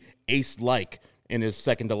be ace-like in his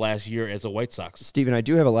second to last year as a White Sox. Steven, I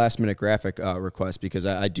do have a last-minute graphic request because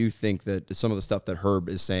I do think that some of the stuff that Herb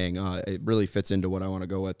is saying, it really fits into what I want to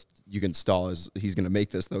go with. You can stall as he's going to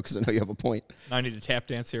make this, though, because I know you have a point. I need to tap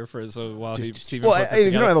dance here for while Steven. Well, if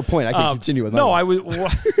you don't have a point, I can continue with my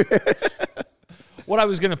What I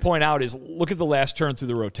was going to point out is look at the last turn through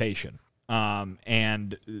the rotation.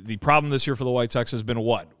 And the problem this year for the White Sox has been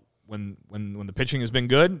what? When the pitching has been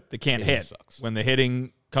good, they can't hit. Sucks. When the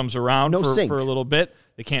hitting comes around for a little bit,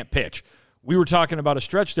 they can't pitch. We were talking about a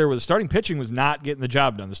stretch there where the starting pitching was not getting the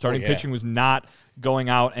job done. The starting pitching was not going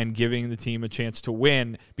out and giving the team a chance to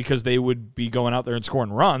win because they would be going out there and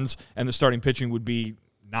scoring runs, and the starting pitching would be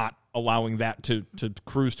not allowing that to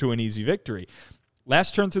cruise to an easy victory.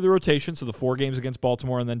 Last turn through the rotation, so the 4 games against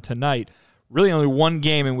Baltimore and then tonight, really only one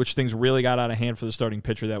game in which things really got out of hand for the starting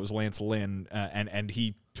pitcher. That was Lance Lynn, and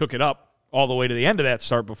he took it up all the way to the end of that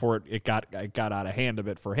start before it got out of hand a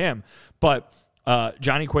bit for him. But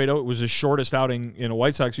Johnny Cueto, it was his shortest outing in a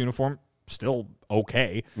White Sox uniform, still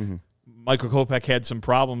okay. Mm-hmm. Michael Kopech had some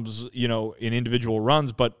problems, in individual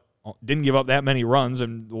runs, but didn't give up that many runs,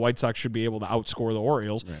 and the White Sox should be able to outscore the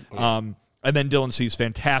Orioles. Right. And then Dylan Cease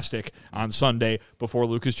fantastic on Sunday before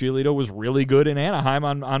Lucas Giolito was really good in Anaheim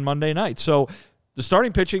on Monday night. So the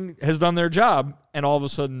starting pitching has done their job, and all of a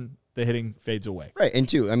sudden the hitting fades away. Right, and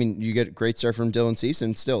two, I mean, you get a great start from Dylan Cease,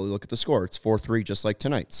 and still, look at the score. It's 4-3, just like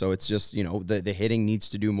tonight. So it's just, the hitting needs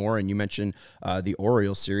to do more. And you mentioned the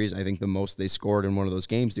Orioles series. I think the most they scored in one of those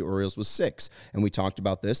games, the Orioles, was 6. And we talked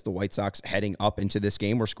about this. The White Sox heading up into this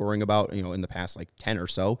game, we're scoring about, in the past 10 or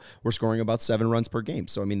so, we're scoring about 7 runs per game.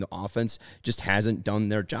 So, I mean, the offense just hasn't done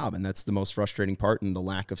their job, and that's the most frustrating part, and the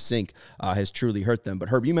lack of sync has truly hurt them. But,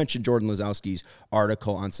 Herb, you mentioned Jordan Lazowski's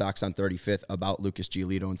article on Sox on 35th about Lucas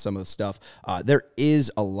Giolito and some of the stuff. There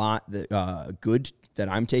is a lot that good that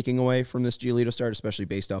I'm taking away from this Giolito start, especially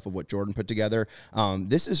based off of what Jordan put together.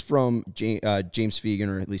 This is from James Fegan,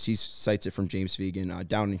 or at least he cites it from James Fegan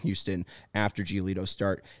down in Houston after Giolito's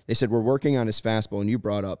start. They said, we're working on his fastball, and you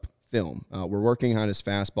brought up film. We're working on his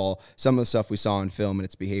fastball. Some of the stuff we saw in film and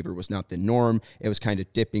its behavior was not the norm. It was kind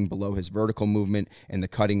of dipping below his vertical movement, and the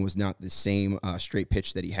cutting was not the same straight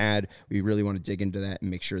pitch that he had. We really want to dig into that and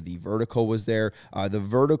make sure the vertical was there. The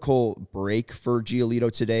vertical break for Giolito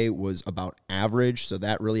today was about average, so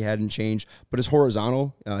that really hadn't changed. But his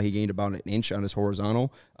horizontal, he gained about an inch on his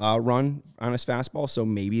horizontal run on his fastball, so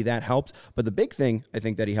maybe that helped. But the big thing I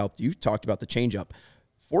think that he helped, you talked about the changeup.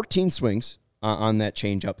 14 swings on that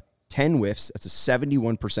changeup. 10 whiffs. That's a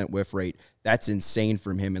 71% whiff rate. That's insane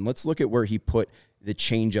from him. And let's look at where he put the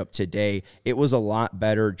changeup today. It was a lot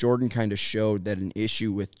better. Jordan kind of showed that an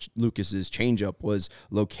issue with Lucas's changeup was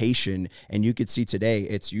location. And you could see today,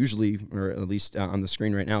 it's usually, or at least on the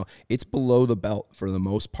screen right now, it's below the belt for the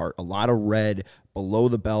most part. A lot of red below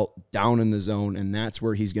the belt, down in the zone. And that's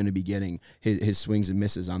where he's going to be getting his swings and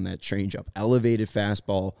misses on that changeup. Elevated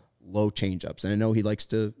fastball, low changeups. And I know he likes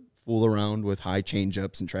to fool around with high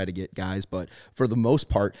changeups and try to get guys, but for the most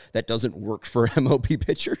part, that doesn't work for MLB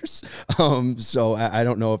pitchers. So I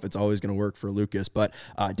don't know if it's always going to work for Lucas, but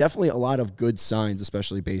definitely a lot of good signs,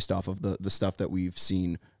 especially based off of the stuff that we've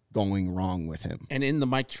seen going wrong with him. And in the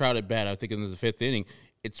Mike Trout at bat, I think in the 5th inning,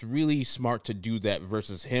 it's really smart to do that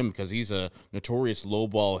versus him because he's a notorious low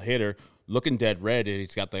ball hitter, looking dead red, and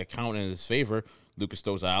he's got the count in his favor. Lucas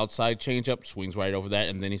throws an outside changeup, swings right over that,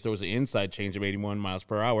 and then he throws an inside changeup, 81 miles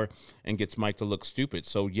per hour, and gets Mike to look stupid.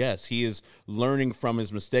 So, yes, he is learning from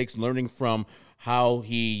his mistakes, learning from how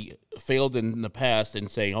he failed in the past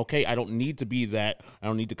and saying, okay, I don't need to be that. I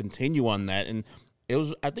don't need to continue on that. And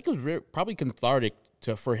I think it was probably cathartic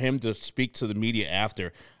for him to speak to the media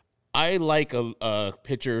after. I like a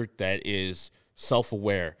pitcher that is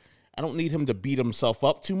self-aware. I don't need him to beat himself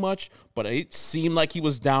up too much, but it seemed like he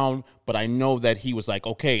was down, but I know that he was like,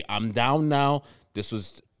 okay, I'm down now. This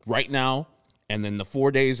was right now. And then the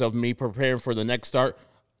 4 days of me preparing for the next start,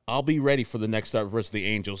 I'll be ready for the next start versus the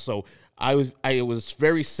Angels. So I was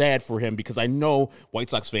very sad for him because I know White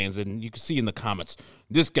Sox fans, and you can see in the comments,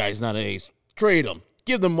 this guy's not an ace. Trade him.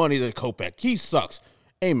 Give the money to Kopech. He sucks.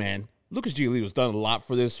 Hey, man, Lucas Giolito's done a lot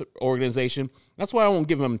for this organization. That's why I won't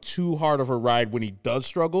give him too hard of a ride when he does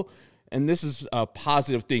struggle. And this is a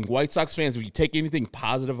positive thing. White Sox fans, if you take anything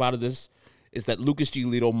positive out of this, is that Lucas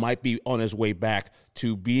Giolito might be on his way back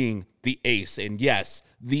to being the ace. And yes,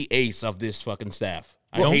 the ace of this fucking staff.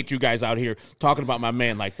 I hate you guys out here talking about my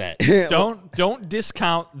man like that. Don't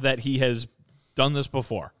discount that he has done this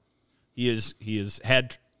before. He has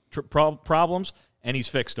had problems, and he's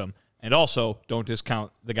fixed them. And also, don't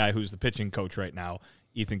discount the guy who's the pitching coach right now,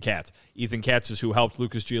 Ethan Katz. Ethan Katz is who helped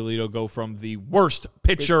Lucas Giolito go from the worst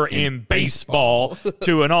pitcher in baseball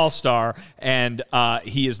to an all-star, and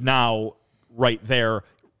he is now right there,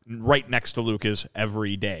 right next to Lucas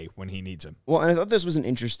every day when he needs him. Well, and I thought this was an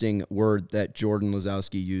interesting word that Jordan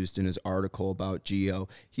Lazowski used in his article about Gio.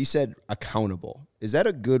 He said accountable. Is that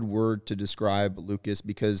a good word to describe Lucas?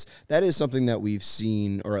 Because that is something that we've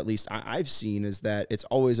seen, or at least I've seen, is that it's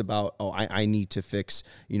always about, I need to fix,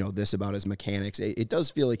 this about his mechanics. It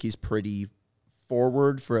does feel like he's pretty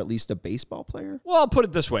forward for at least a baseball player. Well, I'll put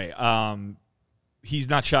it this way. He's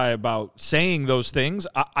not shy about saying those things.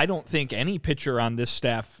 I don't think any pitcher on this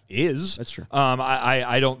staff is. That's true.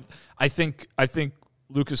 I don't. I think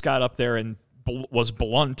Lucas got up there and was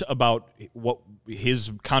blunt about what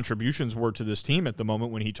his contributions were to this team at the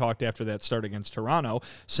moment when he talked after that start against Toronto,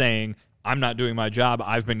 saying, "I'm not doing my job.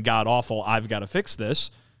 I've been god awful. I've got to fix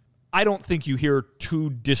this." I don't think you hear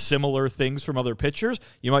two dissimilar things from other pitchers.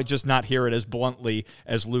 You might just not hear it as bluntly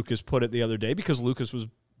as Lucas put it the other day, because Lucas was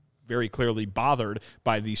very clearly bothered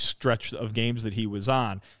by the stretch of games that he was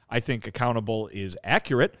on. I think accountable is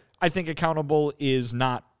accurate. I think accountable is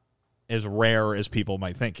not as rare as people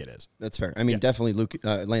might think it is. That's fair. I mean, definitely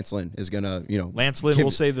Lance Lynn is going to, Lance Lynn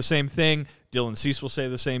will say the same thing. Dylan Cease will say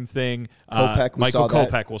the same thing. Michael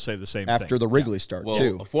Kopech will say the same thing. After the Wrigley start,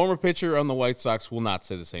 too. A former pitcher on the White Sox will not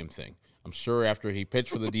say the same thing. I'm sure after he pitched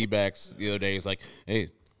for the D-backs the other day, he's like, hey,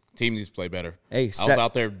 Team needs to play better. Hey, I was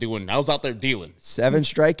out there dealing. 7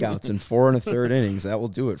 strikeouts in 4 1/3 innings. That will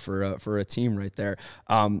do it for a team right there.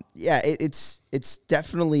 It's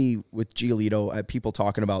definitely with Giolito. People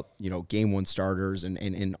talking about game 1 starters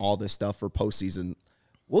and all this stuff for postseason.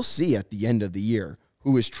 We'll see at the end of the year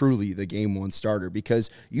who is truly the game 1 starter, because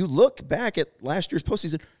you look back at last year's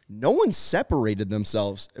postseason, no one separated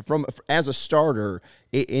themselves from as a starter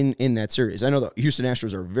in that series. I know the Houston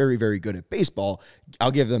Astros are very, very good at baseball. I'll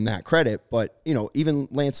give them that credit, but even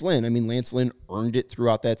Lance Lynn earned it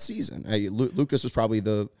throughout that season. Lucas was probably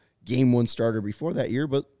the game 1 starter before that year,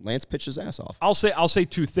 but Lance pitched his ass off. I'll say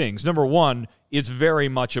 2 things. Number one, it's very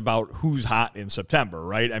much about who's hot in September,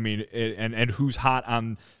 right? I mean, and who's hot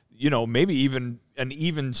on maybe even an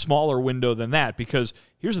even smaller window than that, because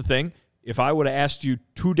here's the thing. If I would have asked you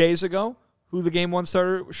 2 days ago who the game 1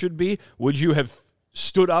 starter should be, would you have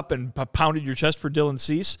stood up and pounded your chest for Dylan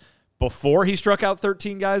Cease before he struck out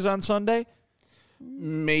 13 guys on Sunday?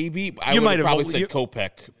 Maybe. I would have probably said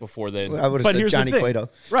Kopech before then. I would have said Johnny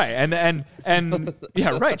Cueto. Right, and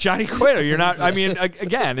yeah, right, Johnny Cueto. You're not. I mean,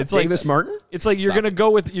 again, it's like Davis Martin. It's like you're gonna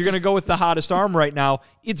go with the hottest arm right now.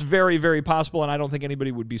 It's very, very possible, and I don't think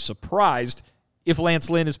anybody would be surprised if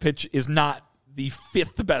Lance Lynn is not the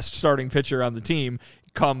 5th best starting pitcher on the team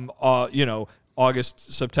come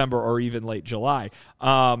August, September, or even late July.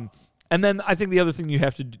 And then I think the other thing you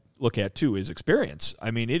have to look at too is experience.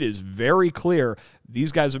 I mean, it is very clear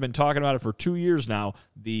these guys have been talking about it for 2 years now,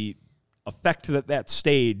 the effect that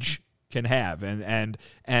stage can have. And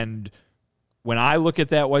when I look at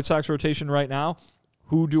that White Sox rotation right now,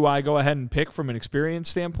 who do I go ahead and pick from an experience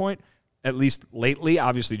standpoint? At least lately,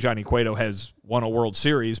 obviously Johnny Cueto has won a World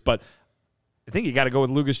Series, but I think you got to go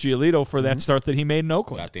with Lucas Giolito for that start that he made in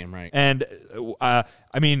Oakland. Goddamn right. And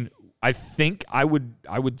I think I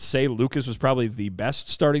would say Lucas was probably the best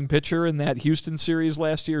starting pitcher in that Houston series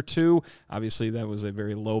last year too. Obviously, that was a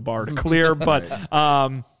very low bar to clear, but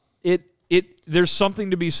there's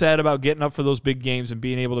something to be said about getting up for those big games and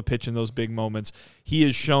being able to pitch in those big moments. He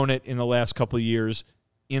has shown it in the last couple of years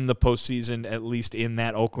in the postseason, at least in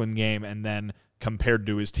that Oakland game, and then compared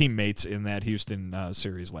to his teammates in that Houston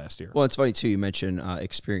series last year. Well, it's funny too. You mentioned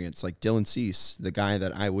experience, like Dylan Cease, the guy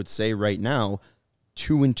that I would say right now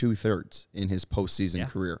 2 2/3 in his postseason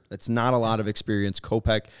career. That's not a lot of experience.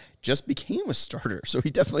 Kopech just became a starter, so he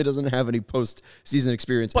definitely doesn't have any postseason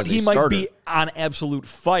experience. But as a he starter. might be on absolute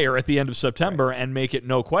fire at the end of September and make it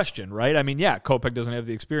no question, right? I mean, Kopech doesn't have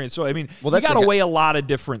the experience, so I mean, you got to weigh a lot of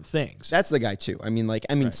different things. That's the guy too.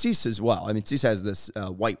 Right. Cease as well. Cease has this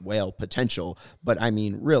white whale potential, but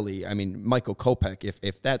Michael Kopech,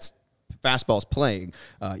 if that's fastball's playing,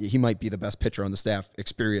 he might be the best pitcher on the staff,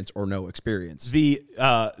 experience or no experience. They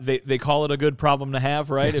call it a good problem to have,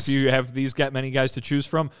 right? Yes. If you have these many guys to choose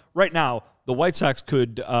from. Right now, the White Sox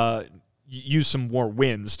could use some more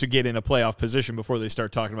wins to get in a playoff position before they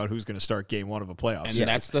start talking about who's going to start game 1 of a playoff. And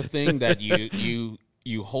that's the thing that you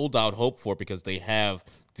hold out hope for, because they have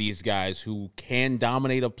these guys who can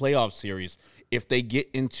dominate a playoff series if they get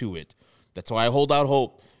into it. That's why I hold out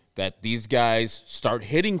hope that these guys start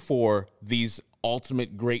hitting for these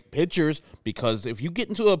ultimate great pitchers, because if you get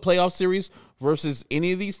into a playoff series versus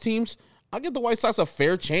any of these teams, I'll give the White Sox a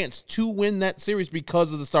fair chance to win that series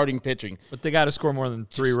because of the starting pitching. But they got to score more than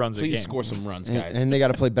 3 runs a game. Please score some runs, guys. And they got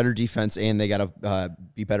to play better defense, and they got to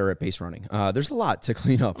be better at base running. There's a lot to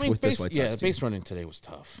clean up with this White Sox team. Base running today was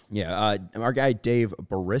tough. Yeah, our guy Dave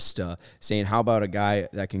Barista saying, how about a guy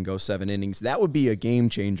that can go 7 innings? That would be a game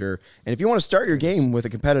changer. And if you want to start your game with a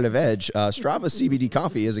competitive edge, Strava CBD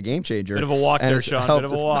coffee is a game changer. Bit of a walk there, Sean. Bit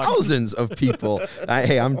of a walk. Thousands of people.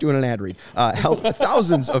 Hey, I'm doing an ad read. Helped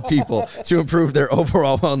thousands of people to improve their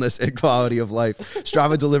overall wellness and quality of life.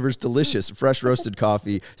 Strava delivers delicious, fresh roasted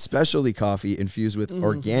coffee, specialty coffee infused with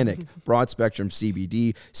organic, broad-spectrum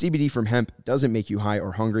CBD. CBD from hemp doesn't make you high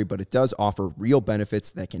or hungry, but it does offer real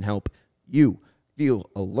benefits that can help you feel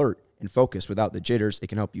alert and focused without the jitters. It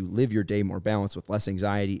can help you live your day more balanced with less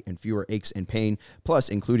anxiety and fewer aches and pain. Plus,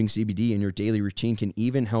 including CBD in your daily routine can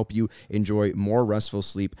even help you enjoy more restful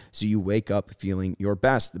sleep so you wake up feeling your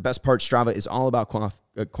best. The best part, Strava is all about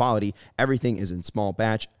quality. Everything is in small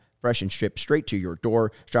batch, fresh and shipped straight to your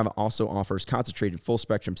door. Strava also offers concentrated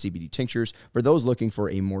full-spectrum CBD tinctures for those looking for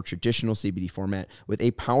a more traditional CBD format with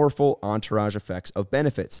a powerful entourage effects of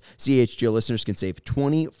benefits. CHGO listeners can save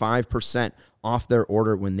 25% off their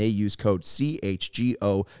order when they use code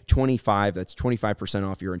CHGO25. That's 25%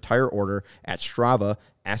 off your entire order at Strava,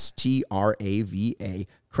 STRAVA.com.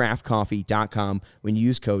 craftcoffee.com. When you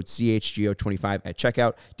use code CHGO25 at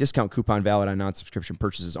checkout, discount coupon valid on non-subscription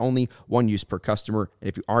purchases only, one use per customer. And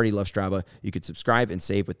if you already love Strava, you could subscribe and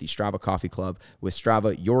save with the Strava Coffee Club. With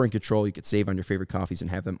Strava, you're in control. You could save on your favorite coffees and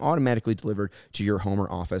have them automatically delivered to your home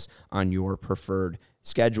or office on your preferred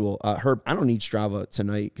schedule. Herb, I don't need Strava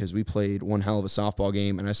tonight because we played one hell of a softball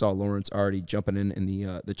game, and I saw Lawrence already jumping in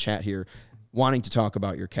the chat here wanting to talk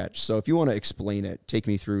about your catch. So if you want to explain it, take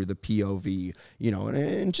me through the POV,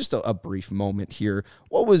 and just a brief moment here.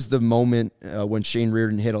 What was the moment when Shane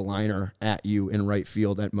Reardon hit a liner at you in right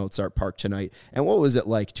field at Mozart Park tonight? And what was it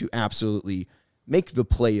like to absolutely make the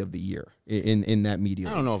play of the year in that media?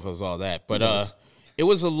 I don't know if it was all that, but it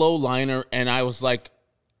was a low liner, and I was like,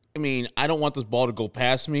 I don't want this ball to go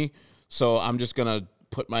past me, so I'm just going to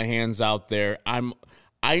put my hands out there.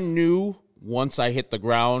 I knew once I hit the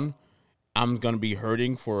ground, I'm going to be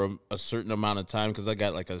hurting for a certain amount of time because I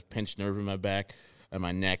got like a pinched nerve in my back and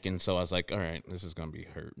my neck, and so I was like, all right, this is going to be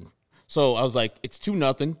hurting. So I was like, it's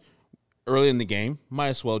 2-0 early in the game. Might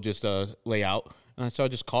as well just lay out. And so I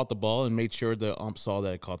just caught the ball and made sure the ump saw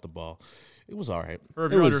that I caught the ball. It was all right.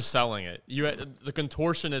 Herb, you're underselling it. The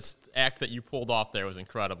contortionist act that you pulled off there was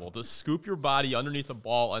incredible. To scoop your body underneath the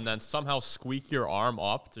ball and then somehow squeak your arm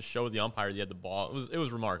up to show the umpire you had the ball. It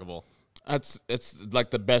was remarkable. It's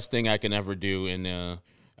like the best thing I can ever do, and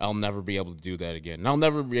I'll never be able to do that again. And I'll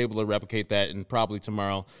never be able to replicate that, and probably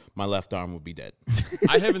tomorrow my left arm will be dead.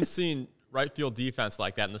 I haven't seen right field defense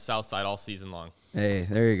like that in the South Side all season long. Hey,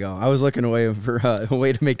 there you go. I was looking away for a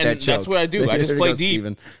way to make that choke. That's what I do. I just play deep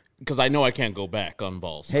because I know I can't go back on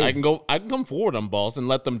balls. Hey. I can come forward on balls and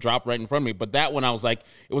let them drop right in front of me. But that one, I was like,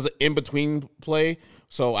 it was an in-between play,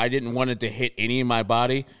 so I didn't want it to hit any of my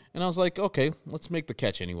body. And I was like, okay, let's make the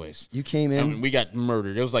catch anyways. You came in. And we got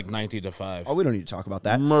murdered. It was like 19-5. Oh, we don't need to talk about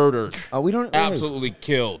that. Murdered. We don't absolutely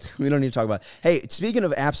killed. We don't need to talk about it. Hey, speaking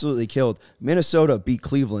of absolutely killed, Minnesota beat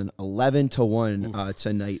Cleveland 11-1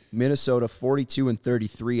 tonight. Minnesota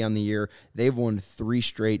 42-33 on the year. They've won 3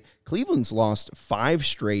 straight. Cleveland's lost 5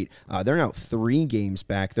 straight. They're now 3 games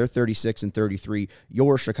back. They're 36-33.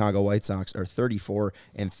 Your Chicago White Sox are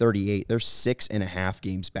 34-38. They're 6.5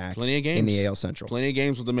 games back. Plenty of games in the AL Central. Plenty of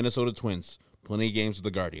games with the Minnesota Twins. Plenty of games with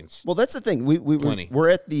the Guardians. Well, that's the thing. We're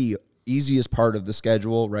at the easiest part of the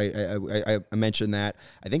schedule, right? I mentioned that,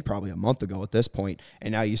 I think, probably a month ago at this point,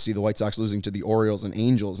 and now you see the White Sox losing to the Orioles and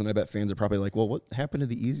Angels, and I bet fans are probably like, well, what happened to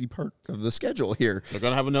the easy part of the schedule here? They're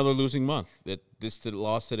going to have another losing month. This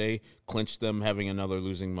loss today clinched them having another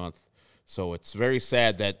losing month. So it's very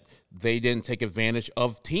sad that they didn't take advantage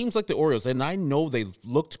of teams like the Orioles, and I know they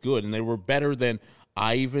looked good, and they were better than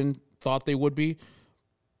I even thought they would be.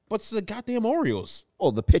 What's the goddamn Orioles?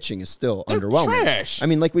 Well, the pitching is still They're underwhelming. Trash. I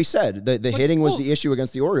mean, like we said, the hitting was the issue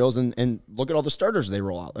against the Orioles, and look at all the starters they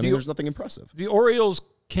roll out. I mean, there's nothing impressive. The Orioles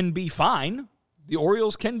can be fine. The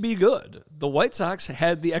Orioles can be good. The White Sox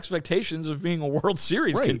had the expectations of being a World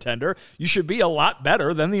Series contender. You should be a lot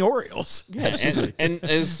better than the Orioles. Yeah, and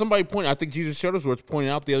as somebody pointed, I think Jesus Shuttlesworth pointed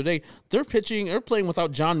out the other day, they're playing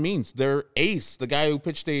without John Means, their ace, the guy who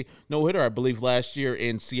pitched a no-hitter, I believe, last year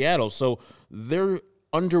in Seattle. So they're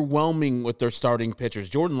underwhelming with their starting pitchers.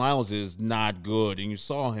 Jordan Lyles is not good, and you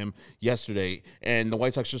saw him yesterday, and the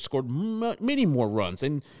White Sox just scored many more runs,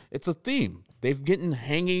 and it's a theme. They've gotten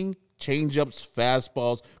hanging changeups,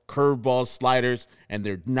 fastballs, curveballs, sliders, and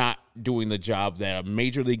they're not doing the job that a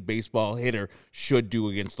Major League Baseball hitter should do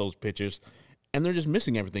against those pitchers, and they're just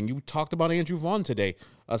missing everything. You talked about Andrew Vaughn today.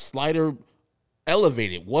 A slider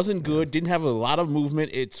elevated, wasn't good, didn't have a lot of movement.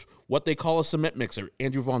 It's what they call a cement mixer.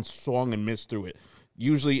 Andrew Vaughn swung and missed through it.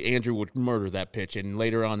 Usually Andrew would murder that pitch, and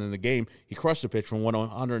later on in the game, he crushed the pitch from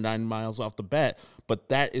 109 miles off the bat. But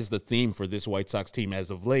that is the theme for this White Sox team as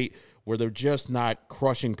of late, where they're just not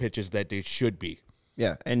crushing pitches that they should be.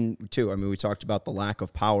 Yeah, and too, I mean, we talked about the lack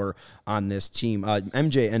of power on this team.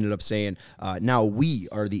 MJ ended up saying, now we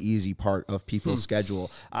are the easy part of people's schedule.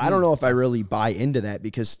 I don't know if I really buy into that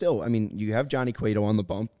because still, I mean, you have Johnny Cueto on the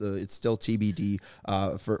bump. It's still TBD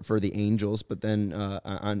for the Angels. But then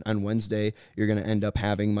on Wednesday, you're going to end up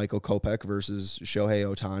having Michael Kopech versus Shohei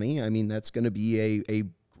Ohtani. I mean, that's going to be a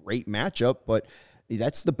great matchup, but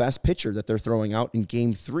that's the best pitcher that they're throwing out in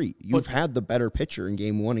Game 3. You've had the better pitcher in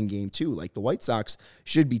Game 1 and Game 2. Like, the White Sox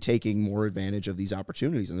should be taking more advantage of these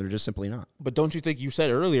opportunities, and they're just simply not. But don't you think, you said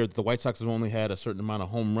earlier that the White Sox have only had a certain amount of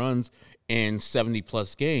home runs in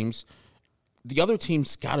 70-plus games. The other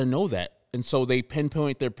team's got to know that. And so they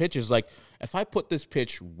pinpoint their pitches. Like, if I put this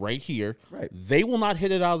pitch right here, they will not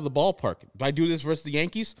hit it out of the ballpark. If I do this versus the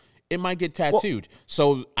Yankees, it might get tattooed.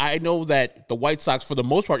 So I know that the White Sox, for the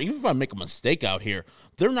most part, even if I make a mistake out here,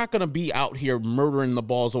 they're not going to be out here murdering the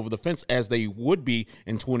balls over the fence as they would be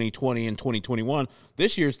in 2020 and 2021.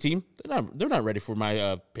 This year's team, they're not ready for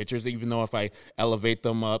my pitchers, even though if I elevate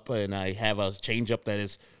them up and I have a changeup that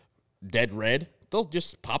is dead red, they'll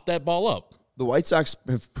just pop that ball up. The White Sox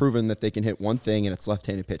have proven that they can hit one thing, and it's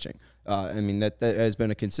left-handed pitching. I mean, that has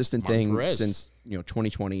been a consistent thing since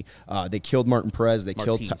 2020. They killed Martin Perez. They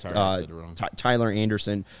killed Tyler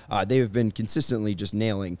Anderson. They have been consistently just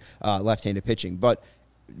nailing left-handed pitching. But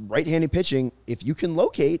right-handed pitching, if you can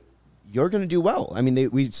locate, you're going to do well. I mean,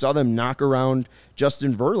 we saw them knock around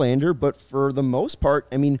Justin Verlander, but for the most part,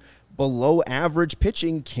 I mean, below-average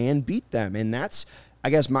pitching can beat them, and that's – I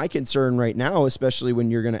guess my concern right now, especially when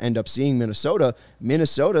you're going to end up seeing Minnesota.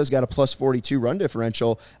 Minnesota's got a plus 42 run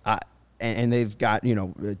differential, and they've got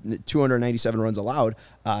 297 runs allowed.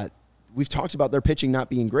 We've talked about their pitching not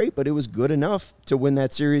being great, but it was good enough to win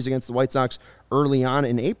that series against the White Sox early on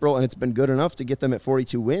in April, and it's been good enough to get them at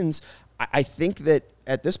 42 wins. I think that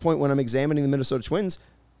at this point, when I'm examining the Minnesota Twins,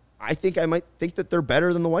 I think I might think that they're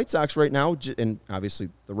better than the White Sox right now, and obviously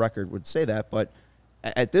the record would say that, but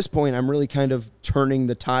at this point, I'm really kind of turning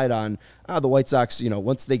the tide on the White Sox.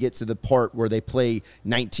 Once they get to the part where they play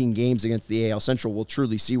 19 games against the AL Central, we'll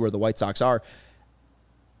truly see where the White Sox are.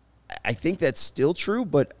 I think that's still true,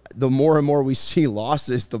 but the more and more we see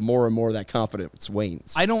losses, the more and more that confidence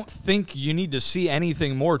wanes. I don't think you need to see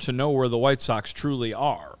anything more to know where the White Sox truly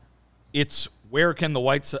are. It's where can the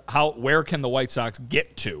White Sox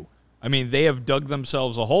get to? I mean, they have dug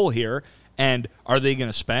themselves a hole here. And are they going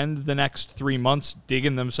to spend the next 3 months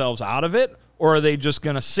digging themselves out of it, or are they just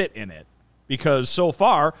going to sit in it? Because so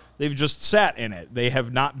far, they've just sat in it. They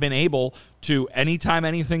have not been able to, anytime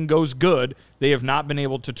anything goes good, they have not been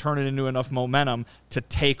able to turn it into enough momentum to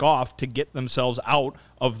take off to get themselves out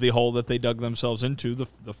of the hole that they dug themselves into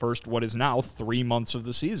the first, what is now, 3 months of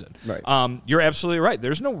the season. Right. You're absolutely right.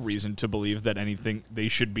 There's no reason to believe that they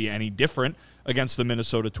should be any different against the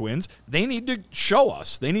Minnesota Twins. They need to show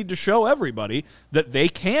us. They need to show everybody that they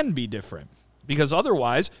can be different. Because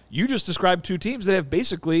otherwise, you just described two teams that have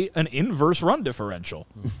basically an inverse run differential.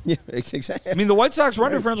 Yeah, exactly. I mean, the White Sox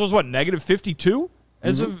run differential is what, negative 52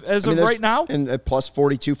 as of right now? And a plus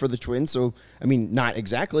 42 for the Twins. So, I mean, not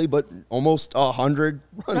exactly, but almost 100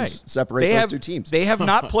 runs separate those two teams. They have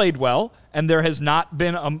not played well, and there has not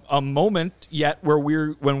been a moment yet where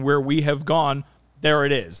we have gone, there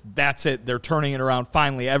it is. That's it. They're turning it around.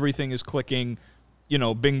 Finally, everything is clicking,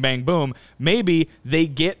 bing, bang, boom. Maybe they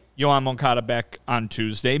get Yohan Moncada back on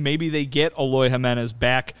Tuesday. Maybe they get Eloy Jimenez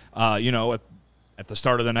back, at the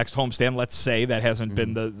start of the next homestand. Let's say that hasn't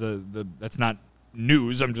been the that's not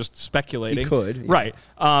news. I'm just speculating. He could, yeah. Right?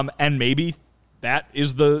 And maybe that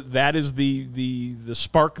is the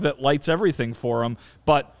spark that lights everything for them.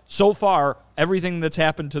 But so far, everything that's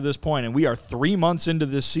happened to this point, and we are 3 months into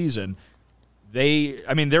this season.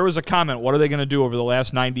 There was a comment, what are they going to do over the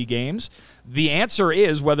last 90 games? The answer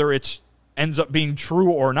is, whether it ends up being true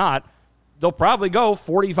or not, they'll probably go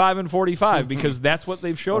 45-45 because that's what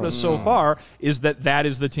they've showed us so far, is that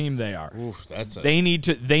is the team they are. Oof, they need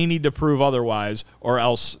to prove otherwise, or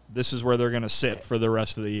else this is where they're going to sit for the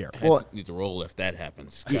rest of the year. Well, need to roll if that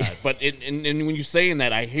happens. God. But and when you're saying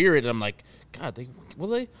that, I hear it, and I'm like, God, will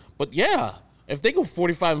they? But yeah. If they go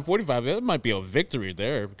 45-45, it might be a victory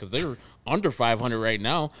there because they're under 500 right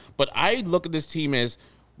now. But I look at this team as,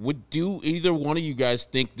 do either one of you guys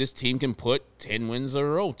think this team can put 10 wins in a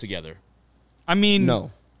row together? I mean,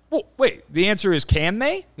 no. Well, wait, the answer is, can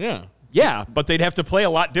they? Yeah. Yeah, but they'd have to play a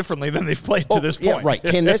lot differently than they've played to this point. Yeah, right.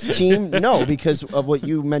 Can this team? No, because of what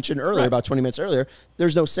you mentioned earlier, about 20 minutes earlier,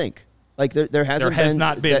 there's no sync. Like there has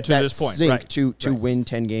not been to this point, sync to win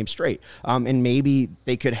 10 games straight. And maybe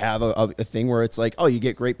they could have a thing where it's like, oh, you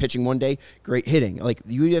get great pitching one day, great hitting. Like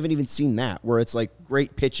you haven't even seen that, where it's like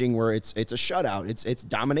great pitching, where it's a shutout, it's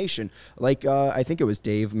domination. Like I think it was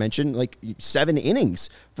Dave mentioned, like 7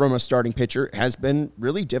 innings from a starting pitcher has been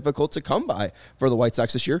really difficult to come by for the White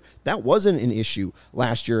Sox this year. That wasn't an issue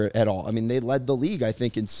last year at all. I mean, they led the league, I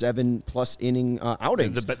think, in 7+ inning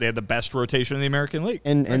outings. They had the best rotation in the American League,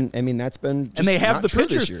 and I mean that's been just and they have not the true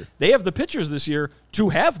pitchers. this year. They have the pitchers this year to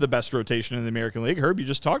have the best rotation in the American League. Herb, you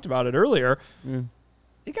just talked about it earlier.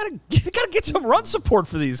 You gotta get some run support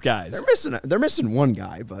for these guys. They're missing one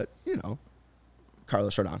guy, but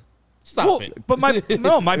Carlos Rodon. Stop it. But my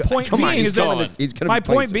point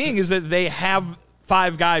being is that they have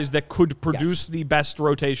 5 guys that could produce the best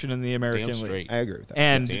rotation in the American League. I agree with that.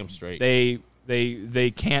 And damn straight.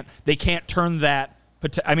 they can't turn that.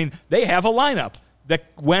 I mean, they have a lineup that,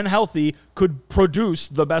 when healthy, could produce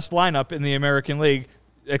the best lineup in the American League.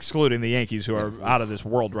 excluding the Yankees, who are out of this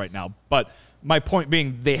world right now. But my point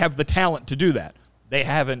being, they have the talent to do that. They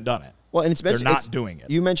haven't done it. Well, and they're not doing it.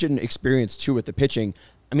 You mentioned experience, too, with the pitching.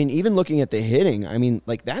 I mean, even looking at the hitting, I mean,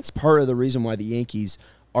 like, that's part of the reason why the Yankees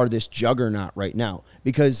are this juggernaut right now.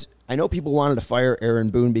 Because I know people wanted to fire Aaron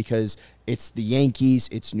Boone because it's the Yankees,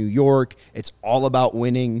 it's New York, it's all about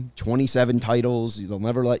winning, 27 titles. They'll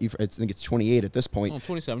never let you, I think it's 28 at this point. Oh,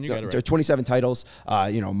 27, you got it right. 27 titles,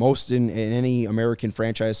 most in any American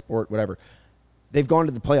franchise sport, whatever. They've gone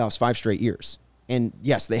to the playoffs 5 straight years. And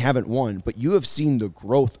yes, they haven't won, but you have seen the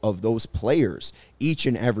growth of those players each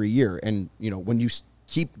and every year. And, when you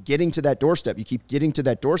keep getting to that doorstep, you keep getting to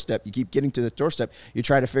that doorstep, you keep getting to the doorstep, you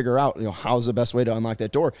try to figure out, how's the best way to unlock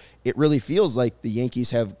that door. It really feels like the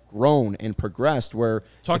Yankees have grown and progressed where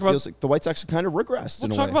feels like the White Sox have kind of regressed. We'll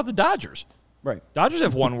talk about the Dodgers. Right. Dodgers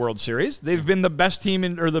have won World Series. They've been the best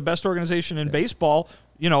team or the best organization in baseball,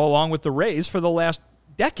 along with the Rays for the last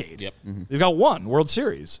decade. Yep. Mm-hmm. They've got one World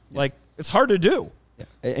Series. Yep. Like, it's hard to do.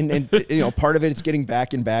 And part of it is getting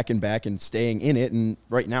back and back and back and staying in it. And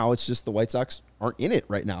right now, it's just the White Sox aren't in it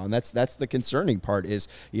right now, and that's the concerning part. Is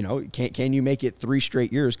can you make it 3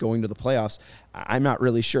 straight years going to the playoffs? I'm not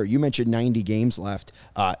really sure. You mentioned 90 games left.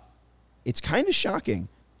 It's kind of shocking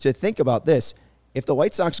to think about this. If the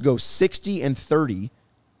White Sox go 60-30,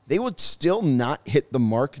 they would still not hit the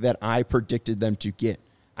mark that I predicted them to get.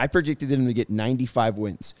 I predicted them to get 95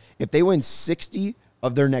 wins. If they win 60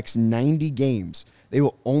 of their next 90 games, they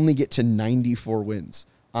will only get to 94 wins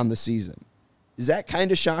on the season. Is that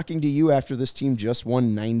kind of shocking to you after this team just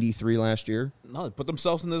won 93 last year? No, they put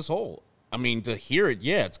themselves in this hole. I mean, to hear it,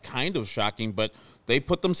 yeah, it's kind of shocking, but they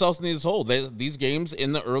put themselves in this hole. These games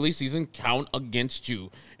in the early season count against you.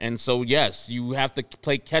 And so, yes, you have to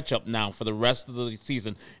play catch-up now for the rest of the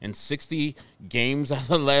season. And 60 games out of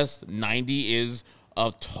the last 90 is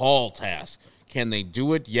a tall task. Can they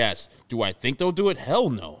do it? Yes. Do I think they'll do it? Hell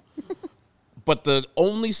no. But the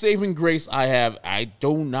only saving grace I have, I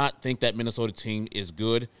do not think that Minnesota team is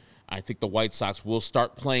good. I think the White Sox will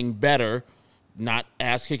start playing better, not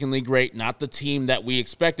ass-kickingly great, not the team that we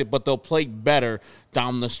expected, but they'll play better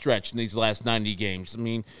down the stretch in these last 90 games. I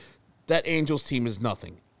mean, that Angels team is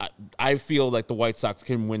nothing. I feel like the White Sox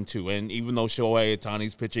can win too, and even though Shohei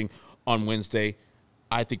Ohtani's pitching on Wednesday,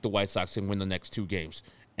 I think the White Sox can win the next 2 games.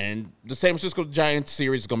 And the San Francisco Giants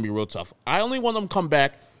series is going to be real tough. I only want them to come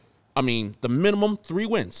back. I mean, the minimum 3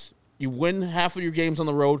 wins. You win half of your games on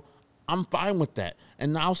the road, I'm fine with that.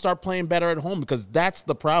 And now start playing better at home because that's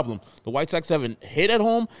the problem. The White Sox haven't hit at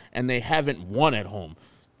home, and they haven't won at home.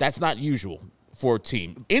 That's not usual for a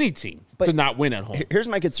team, any team, to not win at home. Here's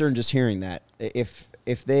my concern just hearing that.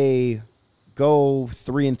 If they go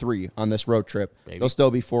 3-3 on this road trip, they'll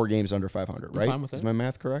still be 4 games under 500, right? I'm fine with that. Is my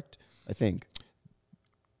math correct? I think.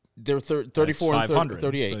 They're 34 and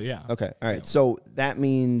 38. So, yeah. Okay. All right. So that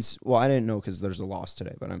means, well, I didn't know because there's a loss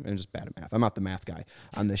today, but I'm just bad at math. I'm not the math guy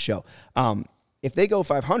on this show. If they go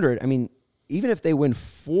 500, I mean, even if they win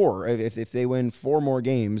 4, if they win 4 more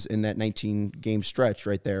games in that 19-game stretch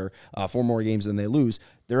right there, 4 more games than they lose,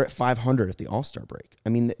 they're at 500 at the All-Star break. I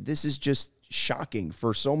mean, this is just shocking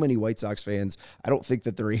for so many White Sox fans. I don't think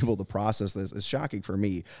that they're able to process this. It's shocking for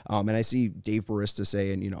me. And I see Dave Barista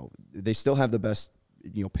saying, they still have the best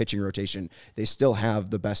pitching rotation. They still have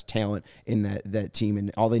the best talent in that team,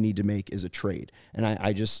 and all they need to make is a trade. And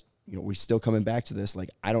I just, we're still coming back to this. Like,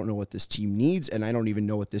 I don't know what this team needs, and I don't even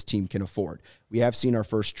know what this team can afford. We have seen our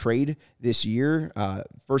first trade this year.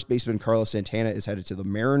 First baseman Carlos Santana is headed to the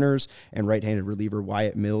Mariners, and right-handed reliever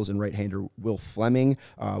Wyatt Mills and right-hander Will Fleming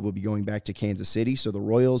will be going back to Kansas City. So the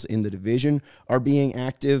Royals in the division are being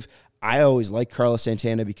active. I always like Carlos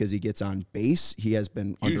Santana because he gets on base. He has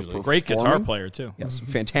been underperforming. Great guitar player, too. Yes,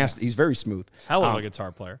 fantastic. He's very smooth. Hell of a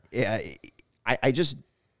guitar player. Yeah, I just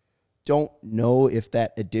don't know if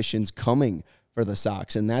that addition's coming for the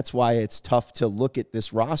Sox, and that's why it's tough to look at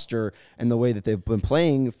this roster and the way that they've been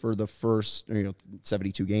playing for the first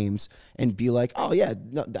 72 games and be like, oh, yeah,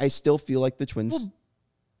 no, I still feel like the Twins. Well,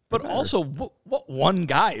 but also, what one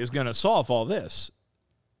guy is going to solve all this?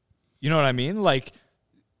 You know what I mean? Like,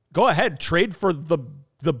 go ahead, trade for the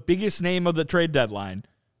biggest name of the trade deadline.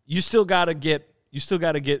 You still got to get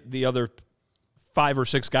the other 5 or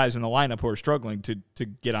 6 guys in the lineup who are struggling to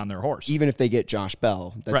get on their horse. Even if they get Josh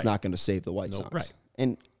Bell, that's not going to save the White Sox. Right.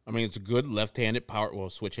 And I mean, it's a good left-handed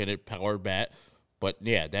switch-handed power bat, but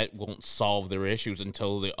yeah, that won't solve their issues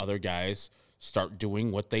until the other guys start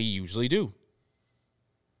doing what they usually do.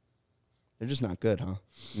 They're just not good, huh?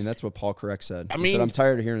 I mean, that's what Paul Correct said. He mean, said, I'm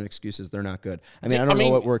tired of hearing excuses. They're not good. I mean, I don't know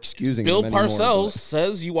what we're excusing Bill them anymore, Parcells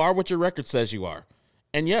says you are what your record says you are.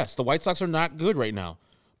 And yes, the White Sox are not good right now.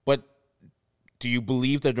 But do you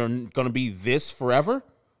believe that they're going to be this forever,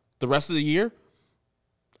 the rest of the year?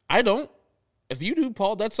 I don't. If you do,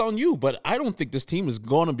 Paul, that's on you. But I don't think this team is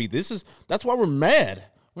going to be. That's why we're mad.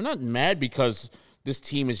 We're not mad because this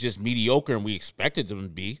team is just mediocre and we expected them to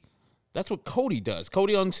be. That's what Cody does.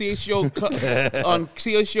 Cody on CHGO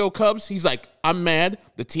Cubs, he's like, I'm mad.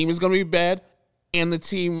 The team is going to be bad, and the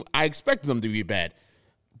team, I expect them to be bad.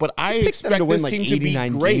 But I expect them to win this like team to be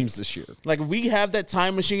 89 great games this year. Like, we have that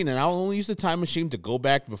time machine, and I'll only use the time machine to go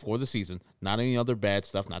back before the season. Not any other bad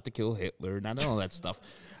stuff, not to kill Hitler, not all that stuff.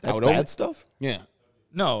 That's bad stuff? Yeah.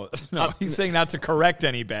 No, he's saying not to correct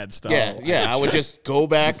any bad stuff. Yeah. I would just go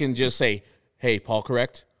back and just say, hey, Paul,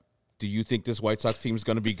 correct? Do you think this White Sox team is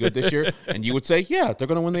going to be good this year? And you would say, yeah, they're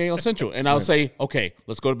going to win the AL Central. And I'll say, okay,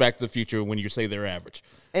 let's go back to the future when you say they're average.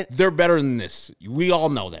 And they're better than this. We all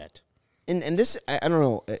know that. And this, I don't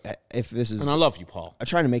know if this is... And I love you, Paul. I'm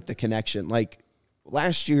trying to make the connection. Like,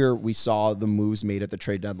 last year, we saw the moves made at the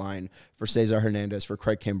trade deadline for Cesar Hernandez, for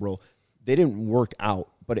Craig Kimbrell. They didn't work out.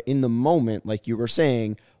 But in the moment, like you were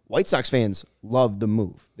saying, White Sox fans loved the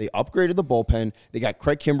move. They upgraded the bullpen. They got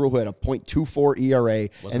Craig Kimbrell, who had a .24 ERA,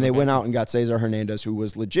 and they went out and got Cesar Hernandez, who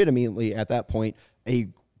was legitimately, at that point, a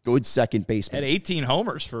good second baseman. Had 18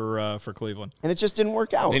 homers for Cleveland. And it just didn't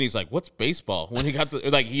work out. And then he's like, what's baseball? When he got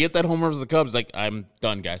he hit that home run for the Cubs, like, I'm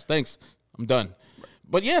done, guys. Thanks. I'm done.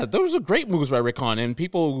 But, yeah, those are great moves by Rick Hahn, and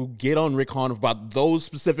people who get on Rick Hahn about those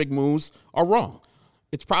specific moves are wrong.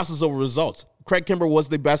 It's process over results. Craig Kimbrell was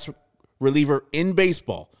the best reliever in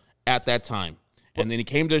baseball at that time. And then he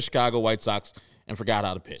came to the Chicago White Sox and forgot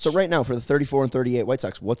how to pitch. So right now, for the 34 and 38 White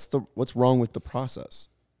Sox, what's wrong with the process?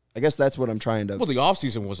 I guess that's what I'm trying to... Well, the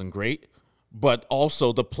offseason wasn't great, but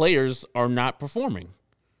also the players are not performing.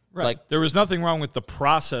 Right. Like, there was nothing wrong with the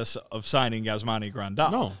process of signing Yasmani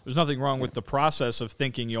Grandal. No. There's nothing wrong with the process of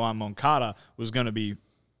thinking Yoan Moncada was going to be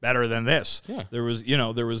better than this. Yeah. There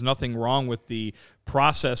was nothing wrong with the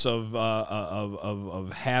process of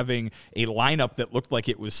having a lineup that looked like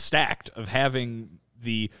it was stacked, of having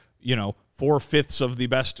the 4/5 of the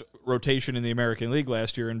best rotation in the American League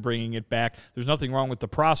last year and bringing it back. There's nothing wrong with the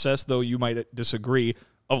process, though you might disagree,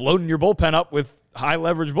 of loading your bullpen up with high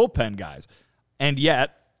leverage bullpen guys. And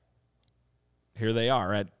yet, here they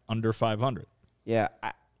are at under 500. Yeah,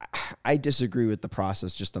 I disagree with the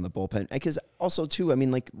process just on the bullpen. Because also, too, I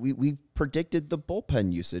mean, like, we predicted the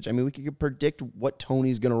bullpen usage. I mean, we could predict what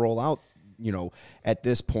Tony's going to roll out, at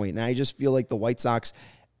this point. And I just feel like the White Sox,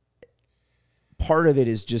 part of it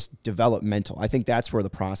is just developmental. I think that's where the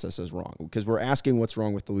process is wrong, because we're asking what's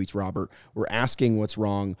wrong with Luis Robert. We're asking what's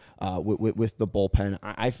wrong with the bullpen.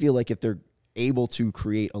 I feel like if they're able to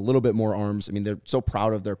create a little bit more arms. I mean, they're so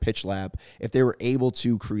proud of their pitch lab. If they were able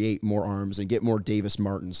to create more arms and get more Davis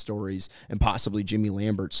Martin stories and possibly Jimmy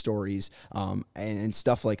Lambert stories and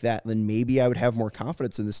stuff like that, then maybe I would have more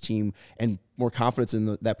confidence in this team and more confidence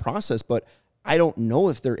in that process. But I don't know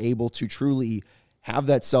if they're able to truly have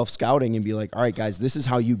that self-scouting and be like, all right, guys, this is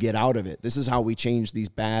how you get out of it. This is how we change these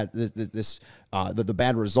the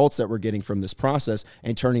bad results that we're getting from this process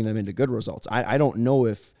and turning them into good results. I don't know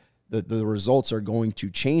if the results are going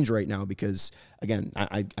to change right now because, again,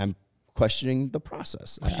 I'm questioning the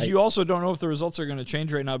process. You also don't know if the results are going to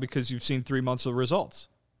change right now because you've seen 3 months of results.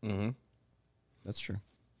 Mm-hmm. That's true.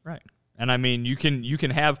 Right. And I mean, you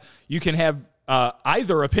can have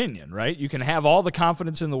either opinion, right? You can have all the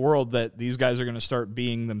confidence in the world that these guys are going to start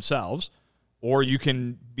being themselves, or you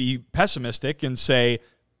can be pessimistic and say,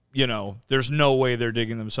 there's no way they're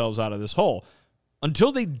digging themselves out of this hole.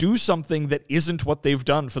 Until they do something that isn't what they've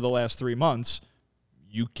done for the last 3 months,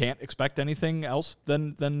 you can't expect anything else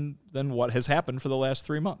than what has happened for the last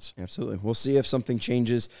 3 months. Absolutely. We'll see if something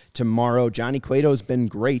changes tomorrow. Johnny Cueto's been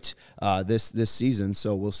great this season,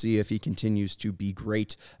 so we'll see if he continues to be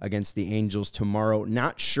great against the Angels tomorrow.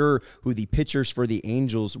 Not sure who the pitchers for the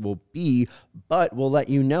Angels will be, but we'll let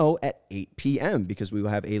you know at 8 p.m. because we will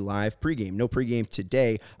have a live pregame. No pregame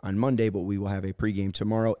today on Monday, but we will have a pregame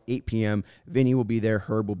tomorrow, 8 p.m. Vinny will be there,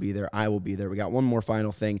 Herb will be there, I will be there. We got one more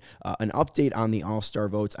final thing, an update on the All-Star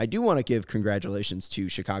votes. I do want to give congratulations to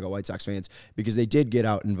Chicago White Sox fans because they did get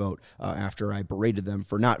out and vote after I berated them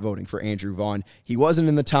for not voting for Andrew Vaughn. He wasn't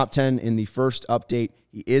in the top 10 in the first update.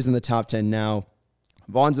 He is in the top 10 now.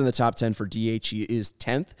 Vaughn's in the top 10 for DH. He is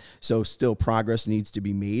 10th, so still progress needs to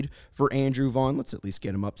be made for Andrew Vaughn. Let's at least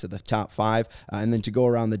get him up to the top 5. And then to go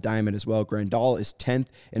around the diamond as well, Grandal is 10th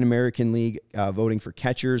in American League voting for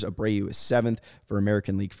catchers. Abreu is 7th for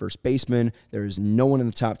American League first baseman. There is no one in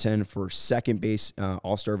the top 10 for second base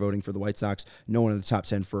All-Star voting for the White Sox. No one in the top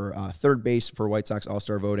 10 for third base for White Sox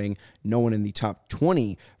All-Star voting. No one in the top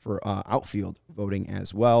 20 for outfield voting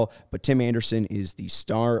as well. But Tim Anderson is the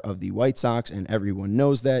star of the White Sox, and everyone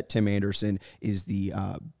knows that. Tim Anderson is the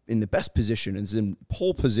in the best position, is in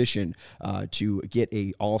pole position to get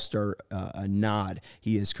a All-Star a nod.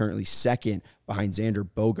 He is currently second behind Xander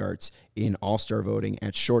Bogaerts in All-Star voting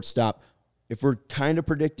at shortstop. If we're kind of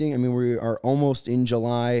predicting, I mean, we are almost in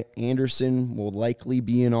July. Anderson will likely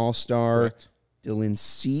be an All-Star. Correct. Dylan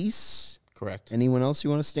Cease. Correct. Anyone else you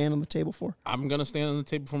want to stand on the table for? I'm going to stand on the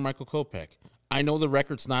table for Michael Kopech. I know the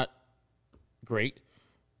record's not great.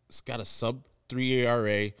 It's got a sub-3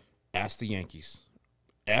 ERA. Ask the Yankees.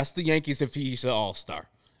 Ask the Yankees if he's an all-star.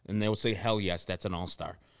 And they will say, hell yes, that's an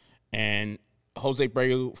all-star. And Jose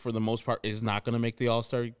Abreu, for the most part, is not going to make the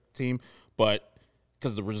all-star team, but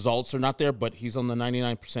because the results are not there, but he's on the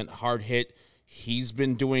 99% hard hit. He's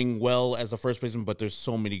been doing well as a first baseman, but there's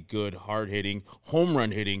so many good hard-hitting, home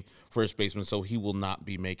run hitting first basemen, so he will not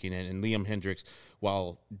be making it. And Liam Hendricks,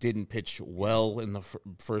 while didn't pitch well in the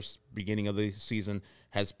first beginning of the season,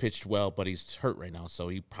 has pitched well, but he's hurt right now, so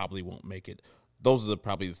he probably won't make it. Those are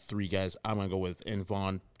probably the 3 guys I'm going to go with, and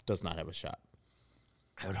Vaughn does not have a shot.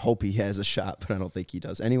 I would hope he has a shot, but I don't think he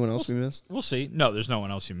does. Anyone else we missed? We'll see. No, there's no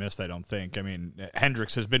one else you missed, I don't think. I mean,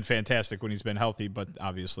 Hendricks has been fantastic when he's been healthy, but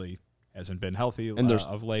obviously hasn't been healthy and there's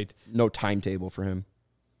of late. No timetable for him,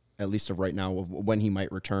 at least of right now, of when he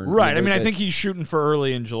might return. Right. I mean, I think he's shooting for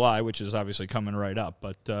early in July, which is obviously coming right up.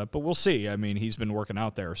 But we'll see. I mean, he's been working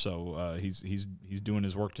out there, so he's doing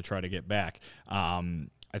his work to try to get back.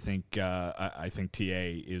 I think TA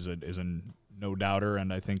is a no doubter,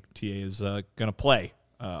 and I think TA is going to play.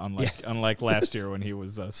 Unlike last year when he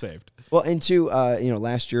was saved. Well, and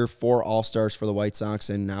last year 4 All-Stars for the White Sox,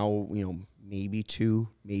 and now maybe 2,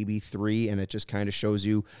 maybe 3, and it just kind of shows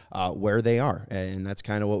you where they are, and that's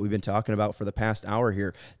kind of what we've been talking about for the past hour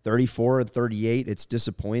here. 34 and 38, it's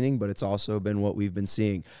disappointing, but it's also been what we've been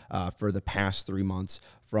seeing for the past 3 months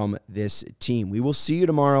from this team. We will see you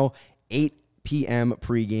tomorrow, 8 p.m.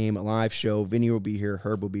 pregame live show. Vinny will be here,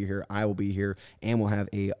 Herb will be here, I will be here, and we'll have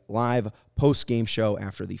a live post-game show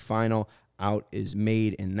after the final out is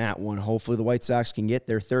made in that one. Hopefully the White Sox can get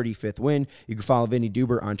their 35th win. You can follow Vinny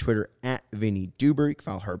Duber on Twitter at Vinny Duber. You can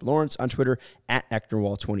follow Herb Lawrence on Twitter at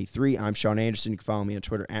Ecknerwall23. I'm Sean Anderson. You can follow me on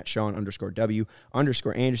Twitter at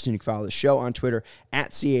Sean_W_Anderson. You can follow the show on Twitter at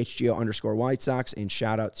CHGO_White Sox. And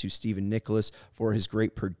shout out to Stephen Nicholas for his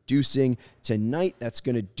great producing tonight. That's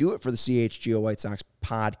going to do it for the CHGO White Sox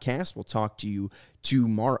podcast. We'll talk to you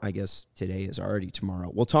tomorrow. I guess today is already tomorrow.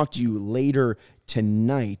 We'll talk to you later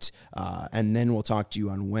tonight, and then we'll talk to you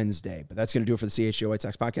on Wednesday. But that's going to do it for the CHGO White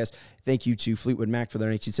Sox podcast. Thank you to Fleetwood Mac for their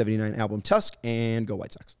 1979 album Tusk, and go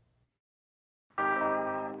White Sox.